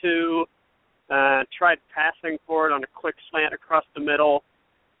like the 2, tried passing for it on a quick slant across the middle.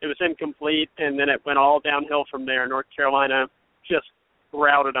 It was incomplete, and then it went all downhill from there. North Carolina just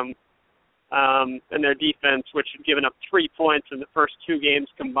routed them. And their defense, which had given up 3 points in the first 2 games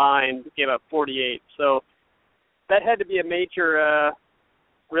combined, gave up 48. So that had to be a major,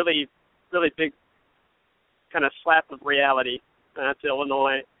 really, really big kind of slap of reality to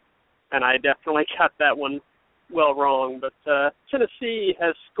Illinois. And I definitely got that one well wrong. But Tennessee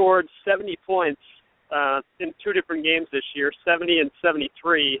has scored 70 points in 2 different games this year, 70 and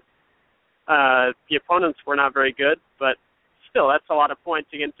 73. The opponents were not very good, but still, that's a lot of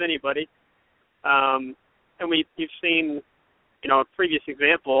points against anybody. And we've seen, a previous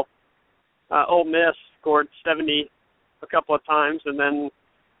example, Ole Miss scored 70 a couple of times, and then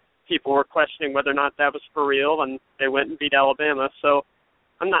people were questioning whether or not that was for real, and they went and beat Alabama. So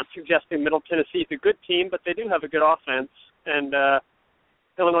I'm not suggesting Middle Tennessee is a good team, but they do have a good offense, and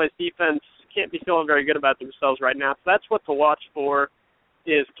Illinois' defense can't be feeling very good about themselves right now. So that's what to watch for,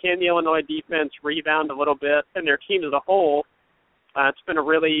 is can the Illinois defense rebound a little bit, and their team as a whole. It's been a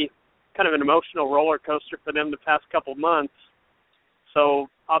really kind of an emotional roller coaster for them the past couple months. So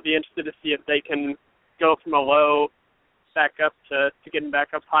I'll be interested to see if they can go from a low back up to getting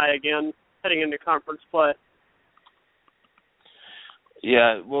back up high again, heading into conference play.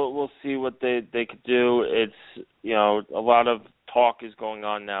 Yeah, we'll see what they could do. It's, a lot of talk is going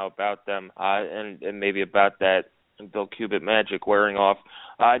on now about them, and maybe about that Bill Cubitt magic wearing off.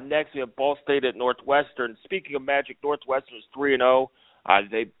 Next, we have Ball State at Northwestern. Speaking of magic, Northwestern is 3-0.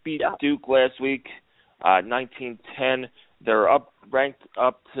 They beat Duke last week, 19-10. They're ranked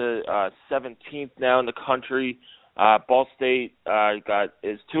up to 17th now in the country. Ball State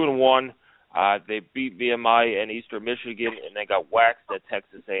is 2-1. They beat VMI and Eastern Michigan, and they got waxed at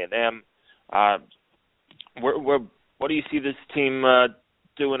Texas A&M. What do you see this team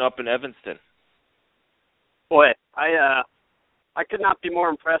doing up in Evanston? Boy, I could not be more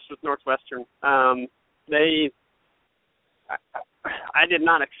impressed with Northwestern. I did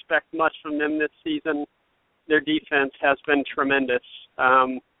not expect much from them this season. Their defense has been tremendous.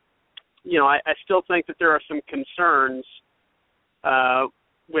 I still think that there are some concerns,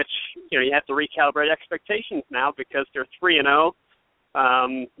 which, you have to recalibrate expectations now because they're 3-0.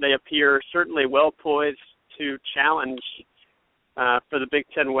 They appear certainly well poised to challenge for the Big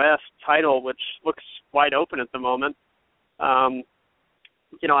Ten West title, which looks wide open at the moment. So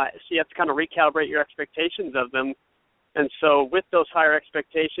you have to kind of recalibrate your expectations of them. And so with those higher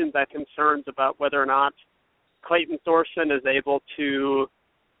expectations, I have concerns about whether or not Clayton Thorson is able to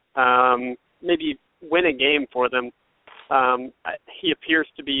maybe win a game for them. He appears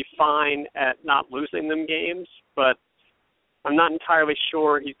to be fine at not losing them games, but I'm not entirely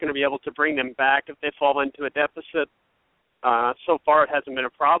sure he's going to be able to bring them back if they fall into a deficit. So far it hasn't been a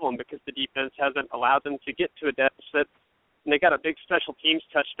problem because the defense hasn't allowed them to get to a deficit. And they got a big special teams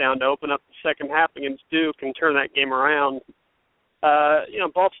touchdown to open up the second half against Duke and turn that game around.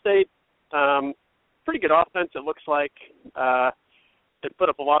 Ball State, pretty good offense, it looks like. They put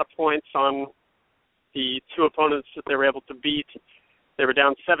up a lot of points on the two opponents that they were able to beat. They were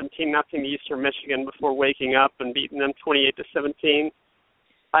down 17-0 to Eastern Michigan before waking up and beating them 28-17.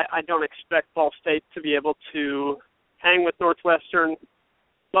 I don't expect Ball State to be able to hang with Northwestern,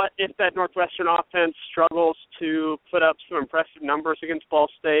 but if that Northwestern offense struggles to put up some impressive numbers against Ball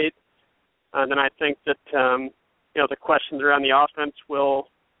State, then I think that the questions around the offense will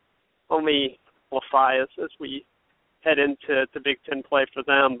only amplify as we head into Big Ten play for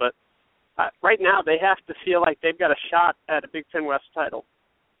them. But right now they have to feel like they've got a shot at a Big Ten West title.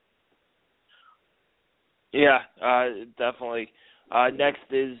 Yeah, definitely.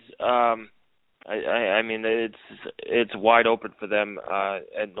 Next is, I mean, it's wide open for them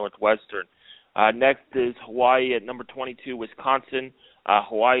at Northwestern. Next is Hawaii at number 22, Wisconsin.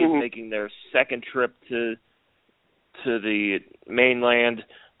 Hawaii is making their second trip to the mainland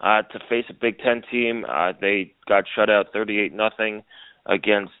to face a Big Ten team. They got shut out 38-0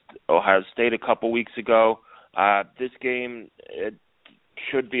 against Ohio State a couple weeks ago. This game, it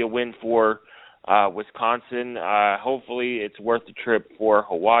should be a win for Wisconsin. Hopefully it's worth the trip for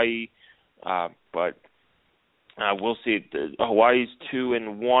Hawaii, but we'll see. Hawaii's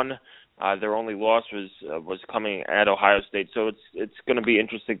 2-1. Their only loss was coming at Ohio State, so it's going to be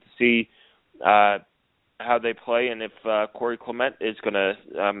interesting to see how they play and if Corey Clement is going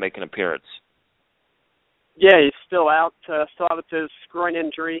to make an appearance. Yeah, he's still out with his groin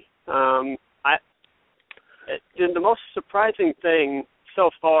injury. The most surprising thing so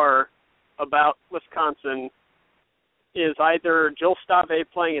far about Wisconsin is either Joel Stave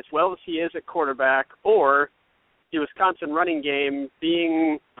playing as well as he is at quarterback, or the Wisconsin running game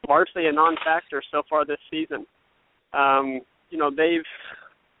being largely a non-factor so far this season. I've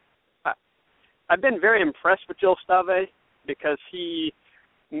been very impressed with Joel Stave because he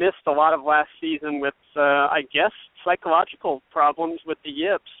missed a lot of last season with, I guess, psychological problems with the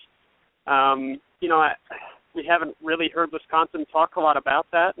yips. We haven't really heard Wisconsin talk a lot about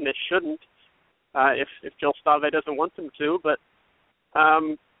that, and they shouldn't if Joel Stave doesn't want them to. But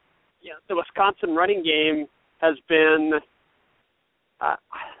the Wisconsin running game has been,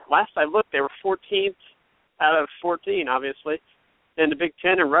 last I looked, they were 14th out of 14, obviously, in the Big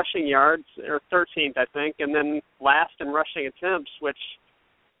Ten in rushing yards, or 13th, I think, and then last in rushing attempts, which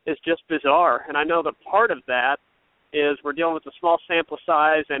is just bizarre. And I know that part of that is we're dealing with a small sample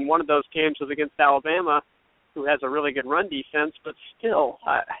size, and one of those games was against Alabama, who has a really good run defense, but still,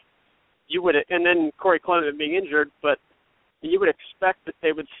 you would, and then Corey Clement being injured, but you would expect that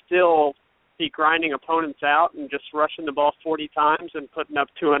they would still be grinding opponents out and just rushing the ball 40 times and putting up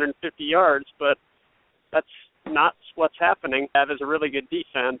 250 yards, but that's not what's happening. That is a really good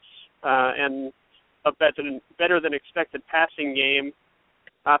defense and a better than expected passing game.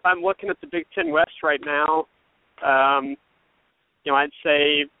 If I'm looking at the Big Ten West right now, I'd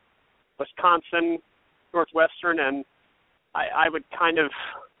say Wisconsin, Northwestern, and I would kind of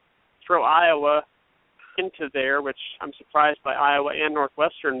throw Iowa into there, which I'm surprised by Iowa and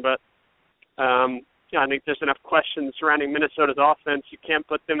Northwestern, but I think there's enough questions surrounding Minnesota's offense. You can't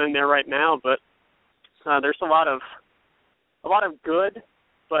put them in there right now, but there's a lot of good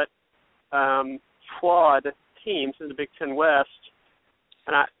but flawed teams in the Big Ten West,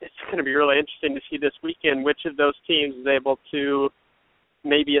 and it's going to be really interesting to see this weekend which of those teams is able to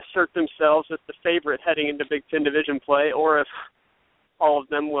maybe assert themselves as the favorite heading into Big Ten division play, or if all of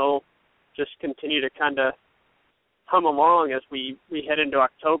them will just continue to kind of hum along as we head into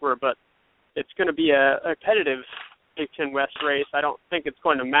October. But it's going to be a competitive Big Ten West race. I don't think it's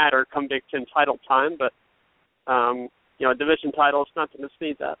going to matter come Big Ten title time, but division title is nothing to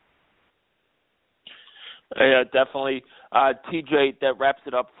sneeze at. Yeah, definitely. TJ, that wraps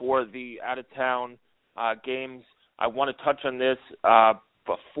it up for the out-of-town games. I want to touch on this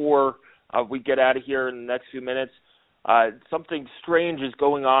before we get out of here in the next few minutes. Something strange is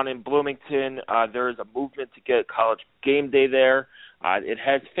going on in Bloomington. There is a movement to get College Game Day there. It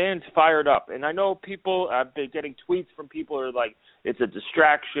has fans fired up. And I know people have been getting tweets from people who are like, it's a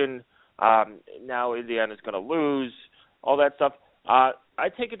distraction. Now Indiana's going to lose, all that stuff. I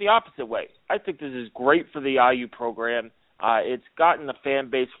take it the opposite way. I think this is great for the IU program. It's gotten the fan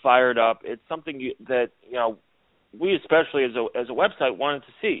base fired up. It's something that, we especially as a website wanted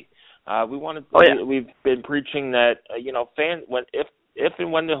to see. We wanted. We've been preaching that if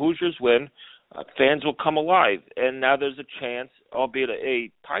and when the Hoosiers win, fans will come alive, and now there's a chance, albeit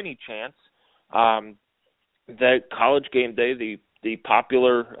a tiny chance, that College Game Day, the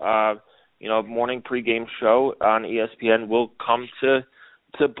popular morning pregame show on ESPN, will come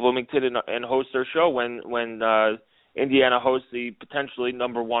to Bloomington and host their show when Indiana hosts the potentially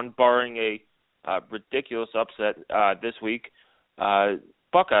number one, barring a ridiculous upset this week,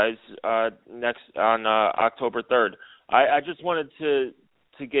 Buckeyes next on October 3rd. I just wanted to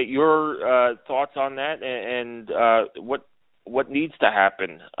get your thoughts on that and what needs to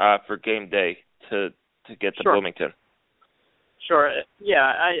happen for game day to get to Bloomington. Sure. Yeah,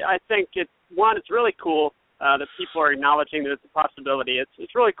 I think it's really cool that people are acknowledging that it's a possibility.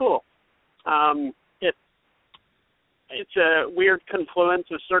 It's really cool. It's a weird confluence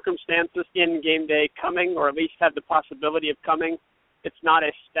of circumstances in game day coming, or at least have the possibility of coming. It's not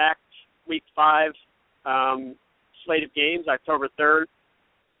a stacked Week 5 slate of games, October 3rd.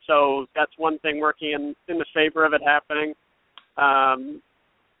 So that's one thing working in the favor of it happening.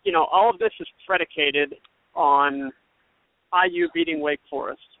 All of this is predicated on IU beating Wake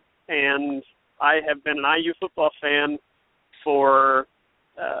Forest. And I have been an IU football fan for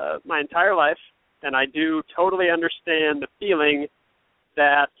my entire life. And I do totally understand the feeling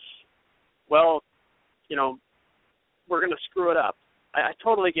that, we're going to screw it up. I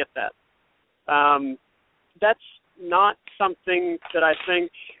totally get that. That's not something that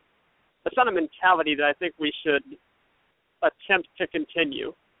that's not a mentality that I think we should attempt to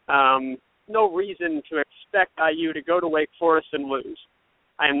continue. No reason to expect IU to go to Wake Forest and lose.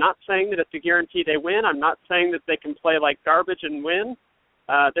 I am not saying that it's a guarantee they win. I'm not saying that they can play like garbage and win.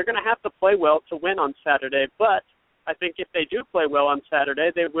 They're going to have to play well to win on Saturday, but I think if they do play well on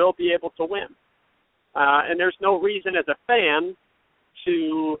Saturday, they will be able to win. And there's no reason as a fan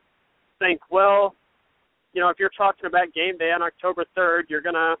to think, if you're talking about game day on October 3rd, you're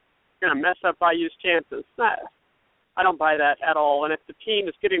gonna mess up IU's chances. I don't buy that at all. And if the team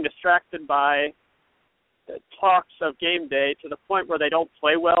is getting distracted by the talks of game day to the point where they don't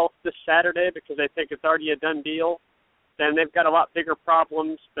play well this Saturday because they think it's already a done deal, then they've got a lot bigger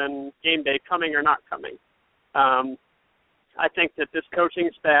problems than game day coming or not coming. I think that this coaching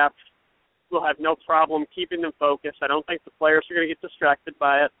staff will have no problem keeping them focused. I don't think the players are going to get distracted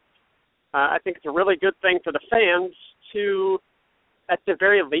by it. I think it's a really good thing for the fans to, at the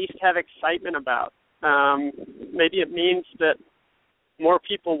very least, have excitement about. Maybe it means that more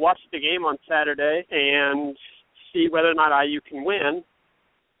people watch the game on Saturday and see whether or not IU can win,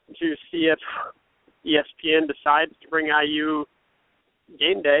 to see if ESPN decides to bring IU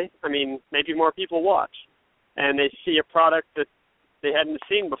game day. I mean, maybe more people watch, and they see a product that they hadn't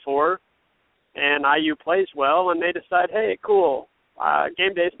seen before, and IU plays well, and they decide, hey, cool,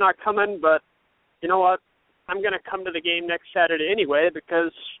 game day's not coming, but you know what? I'm going to come to the game next Saturday anyway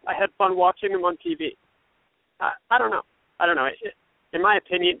because I had fun watching them on TV. I don't know. In my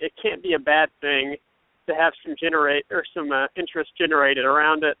opinion, it can't be a bad thing to have some interest generated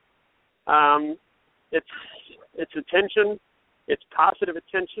around it. It's attention. It's positive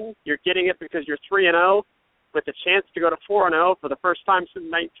attention. You're getting it because you're 3-0 with a chance to go to 4-0 for the first time since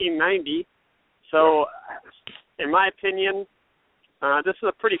 1990. So, in my opinion, this is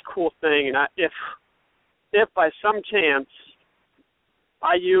a pretty cool thing. And if by some chance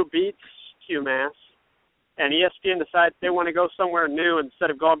IU beats UMass and ESPN decides they want to go somewhere new instead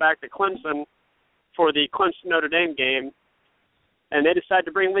of going back to Clemson for the Clemson-Notre Dame game, and they decide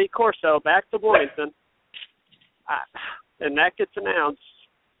to bring Lee Corso back to Bloomington, and that gets announced,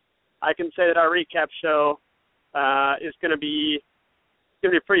 I can say that our recap show is going to be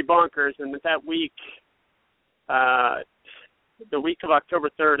pretty bonkers, and that week, the week of October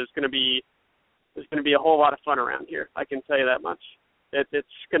 3rd is going to be a whole lot of fun around here. I can tell you that much. It's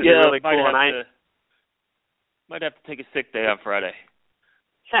going to be really cool, and I might have to take a sick day on Friday.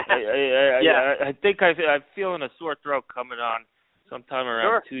 I think I'm feeling a sore throat coming on sometime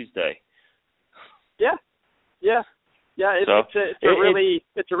around Tuesday. Yeah.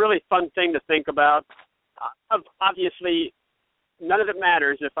 It's a really fun thing to think about. Obviously, none of it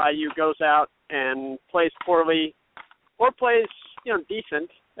matters if IU goes out and plays poorly or plays decent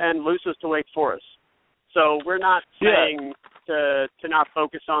and loses to Wake Forest. So we're not saying to not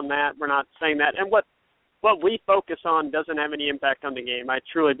focus on that. We're not saying that. And what we focus on doesn't have any impact on the game. I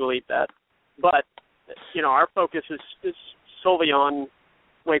truly believe that. But, our focus is solely on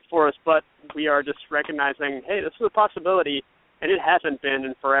Wake Forest, but we are just recognizing, hey, this is a possibility, and it hasn't been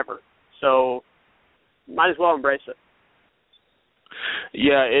in forever. So might as well embrace it.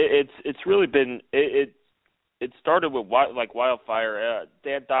 Yeah, it's really been it started with like wildfire.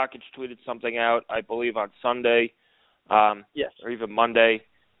 Dan Dockich tweeted something out, I believe, on Sunday, yes, or even Monday,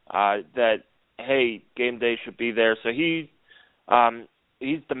 that hey, game day should be there. So he's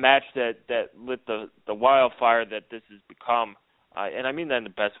the match that lit the wildfire that this has become, and I mean that in the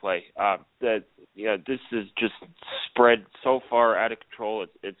best way. That this is just spread so far out of control.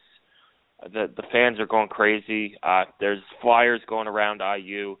 It's the fans are going crazy. There's flyers going around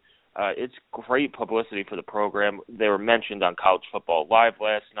IU. It's great publicity for the program. They were mentioned on College Football Live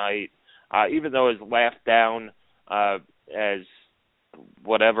last night, even though it was laughed down as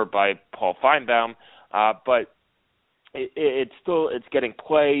whatever by Paul Feinbaum, but it's getting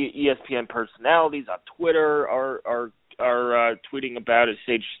play. ESPN personalities on Twitter are tweeting about it.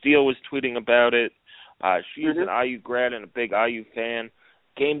 Sage Steele was tweeting about it. She's an IU grad and a big IU fan.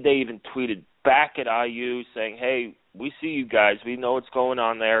 Game Day even tweeted back at IU saying, hey, we see you guys. We know what's going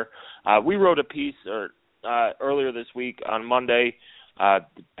on there. We wrote a piece earlier this week on Monday,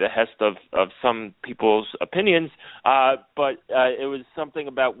 behest of some people's opinions, but it was something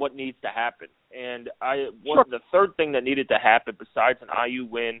about what needs to happen. And the third thing that needed to happen besides an IU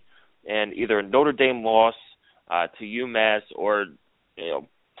win and either a Notre Dame loss to UMass or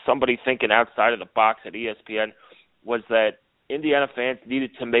somebody thinking outside of the box at ESPN was that Indiana fans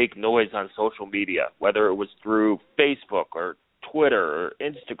needed to make noise on social media, whether it was through Facebook or Twitter or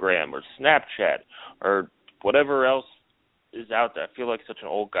Instagram or Snapchat or whatever else is out there. I feel like such an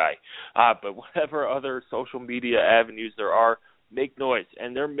old guy. But whatever other social media avenues there are, make noise.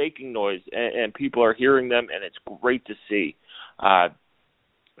 And they're making noise, and people are hearing them, and it's great to see.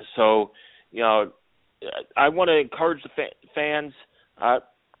 So, I want to encourage the fans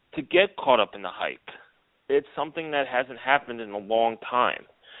to get caught up in the hype. It's something that hasn't happened in a long time.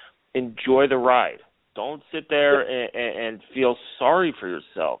 Enjoy the ride. Don't sit there and feel sorry for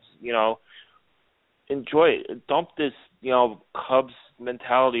yourselves. Enjoy it. Dump this, Cubs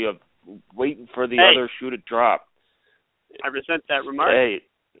mentality of waiting for the other shoe to drop. I resent that remark. Hey,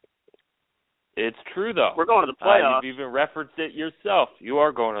 it's true, though. We're going to the playoffs. You've even referenced it yourself. You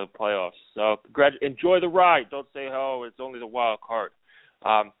are going to the playoffs. So enjoy the ride. Don't say, oh, it's only the wild card.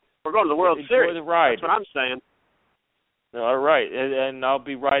 We're going to the World Series. Enjoy the ride. That's what I'm saying. All right, and I'll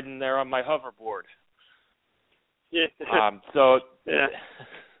be riding there on my hoverboard. Yeah. So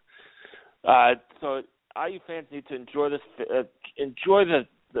IU fans need to enjoy this.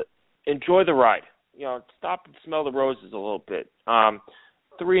 Enjoy the ride. Stop and smell the roses a little bit.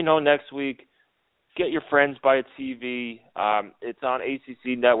 3-0 next week. Get your friends by a TV. It's on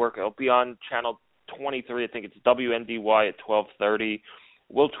ACC Network. It'll be on channel 23. I think it's WNDY at 12:30.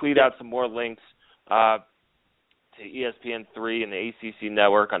 We'll tweet out some more links to ESPN3 and the ACC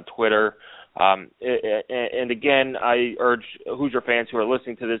Network on Twitter. And again, I urge Hoosier fans who are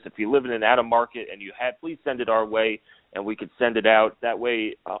listening to this, if you live in an out-of-market and you have, please send it our way, and we could send it out. That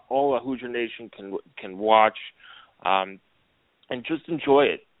way, all of Hoosier Nation can watch and just enjoy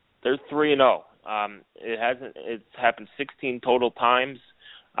it. They're 3-0. It's happened 16 total times,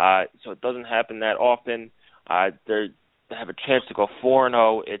 so it doesn't happen that often. They have a chance to go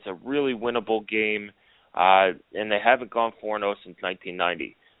 4-0. It's a really winnable game, and they haven't gone 4-0 since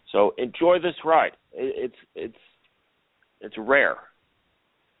 1990. So enjoy this ride. It's rare.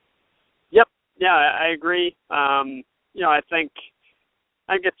 Yep. Yeah, I agree. I think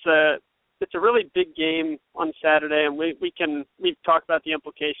it's a really big game on Saturday, and we've talked about the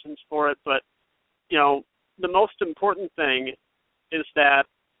implications for it, but the most important thing is that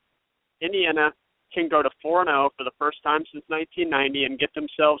Indiana can go to 4-0 for the first time since 1990 and get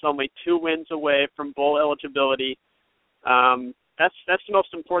themselves only 2 wins away from bowl eligibility. That's the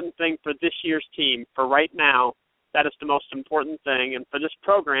most important thing for this year's team. For right now, that is the most important thing. And for this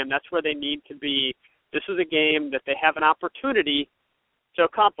program, that's where they need to be. This is a game that they have an opportunity to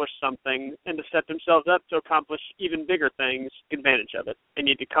accomplish something and to set themselves up to accomplish even bigger things, take advantage of it. They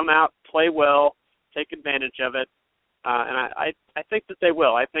need to come out, play well, take advantage of it. And I think that they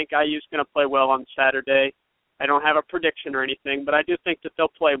will. I think IU's going to play well on Saturday. I don't have a prediction or anything, but I do think that they'll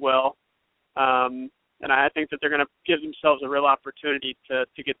play well. And I think that they're going to give themselves a real opportunity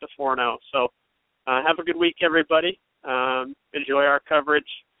to get to 4-0. So have a good week, everybody. Enjoy our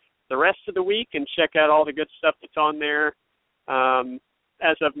coverage the rest of the week and check out all the good stuff that's on there.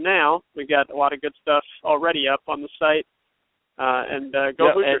 As of now, we got a lot of good stuff already up on the site.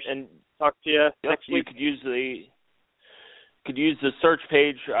 Go Hoosiers. And talk to you next week. You could use the search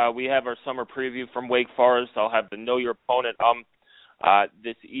page. We have our summer preview from Wake Forest. I'll have the Know Your Opponent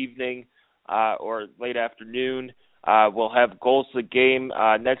this evening or late afternoon. We'll have goals to the game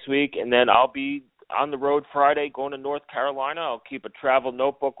next week, and then I'll be on the road Friday going to North Carolina. I'll keep a travel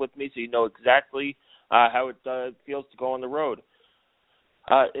notebook with me so you know exactly how it feels to go on the road.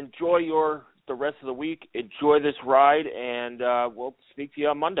 Enjoy the rest of the week. Enjoy this ride, and we'll speak to you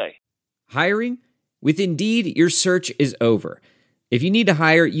on Monday. Hiring? With Indeed, your search is over. If you need to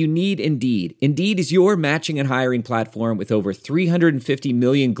hire, you need Indeed. Indeed is your matching and hiring platform with over 350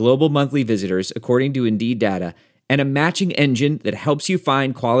 million global monthly visitors, according to Indeed data, and a matching engine that helps you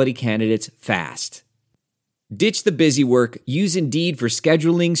find quality candidates fast. Ditch the busy work. Use Indeed for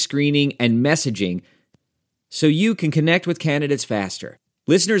scheduling, screening, and messaging so you can connect with candidates faster.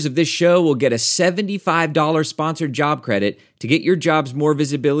 Listeners of this show will get a $75 sponsored job credit to get your jobs more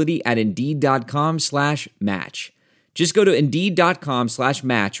visibility at Indeed.com/match. Just go to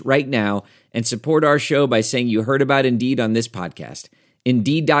Indeed.com/match right now and support our show by saying you heard about Indeed on this podcast.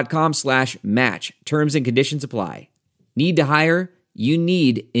 Indeed.com/match. Terms and conditions apply. Need to hire? You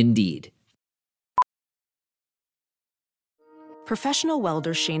need Indeed. Professional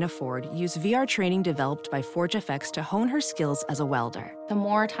welder Shayna Ford used VR training developed by ForgeFX to hone her skills as a welder. The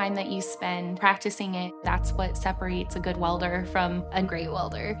more time that you spend practicing it, that's what separates a good welder from a great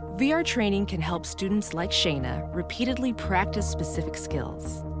welder. VR training can help students like Shayna repeatedly practice specific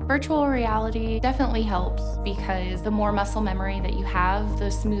skills. Virtual reality definitely helps because the more muscle memory that you have,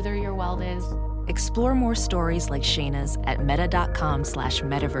 the smoother your weld is. Explore more stories like Shayna's at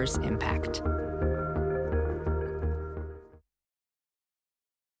meta.com/metaverseimpact.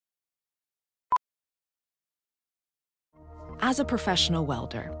 As a professional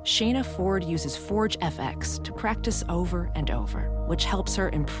welder, Shayna Ford uses ForgeFX to practice over and over, which helps her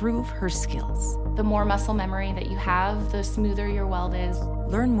improve her skills. The more muscle memory that you have, the smoother your weld is.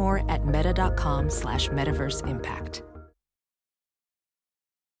 Learn more at meta.com/metaverseimpact.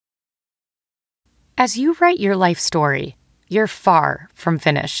 As you write your life story, you're far from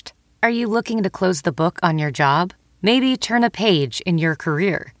finished. Are you looking to close the book on your job? Maybe turn a page in your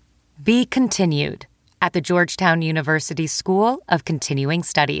career? Be continued at the Georgetown University School of Continuing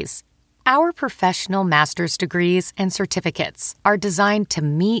Studies. Our professional master's degrees and certificates are designed to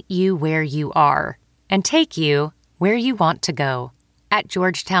meet you where you are and take you where you want to go. At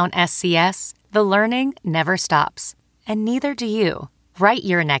Georgetown SCS, the learning never stops, and neither do you. Write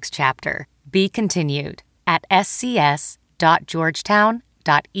your next chapter. Be continued at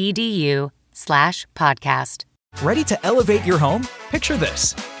scs.georgetown.edu/podcast. Ready to elevate your home? Picture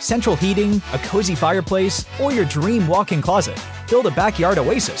this: central heating, a cozy fireplace, or your dream walk-in closet. Build a backyard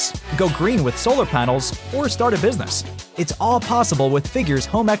oasis, go green with solar panels, or start a business. It's all possible with Figure's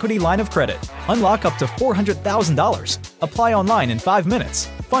home equity line of credit. Unlock up to $400,000. Apply online in 5 minutes.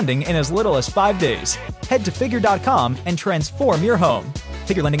 Funding in as little as 5 days. Head to Figure.com and transform your home.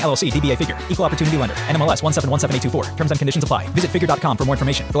 Figure Lending LLC, DBA Figure, Equal Opportunity Lender, NMLS 1717824. Terms and conditions apply. Visit Figure.com for more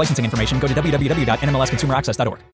information. For licensing information, go to www.nmlsconsumeraccess.org.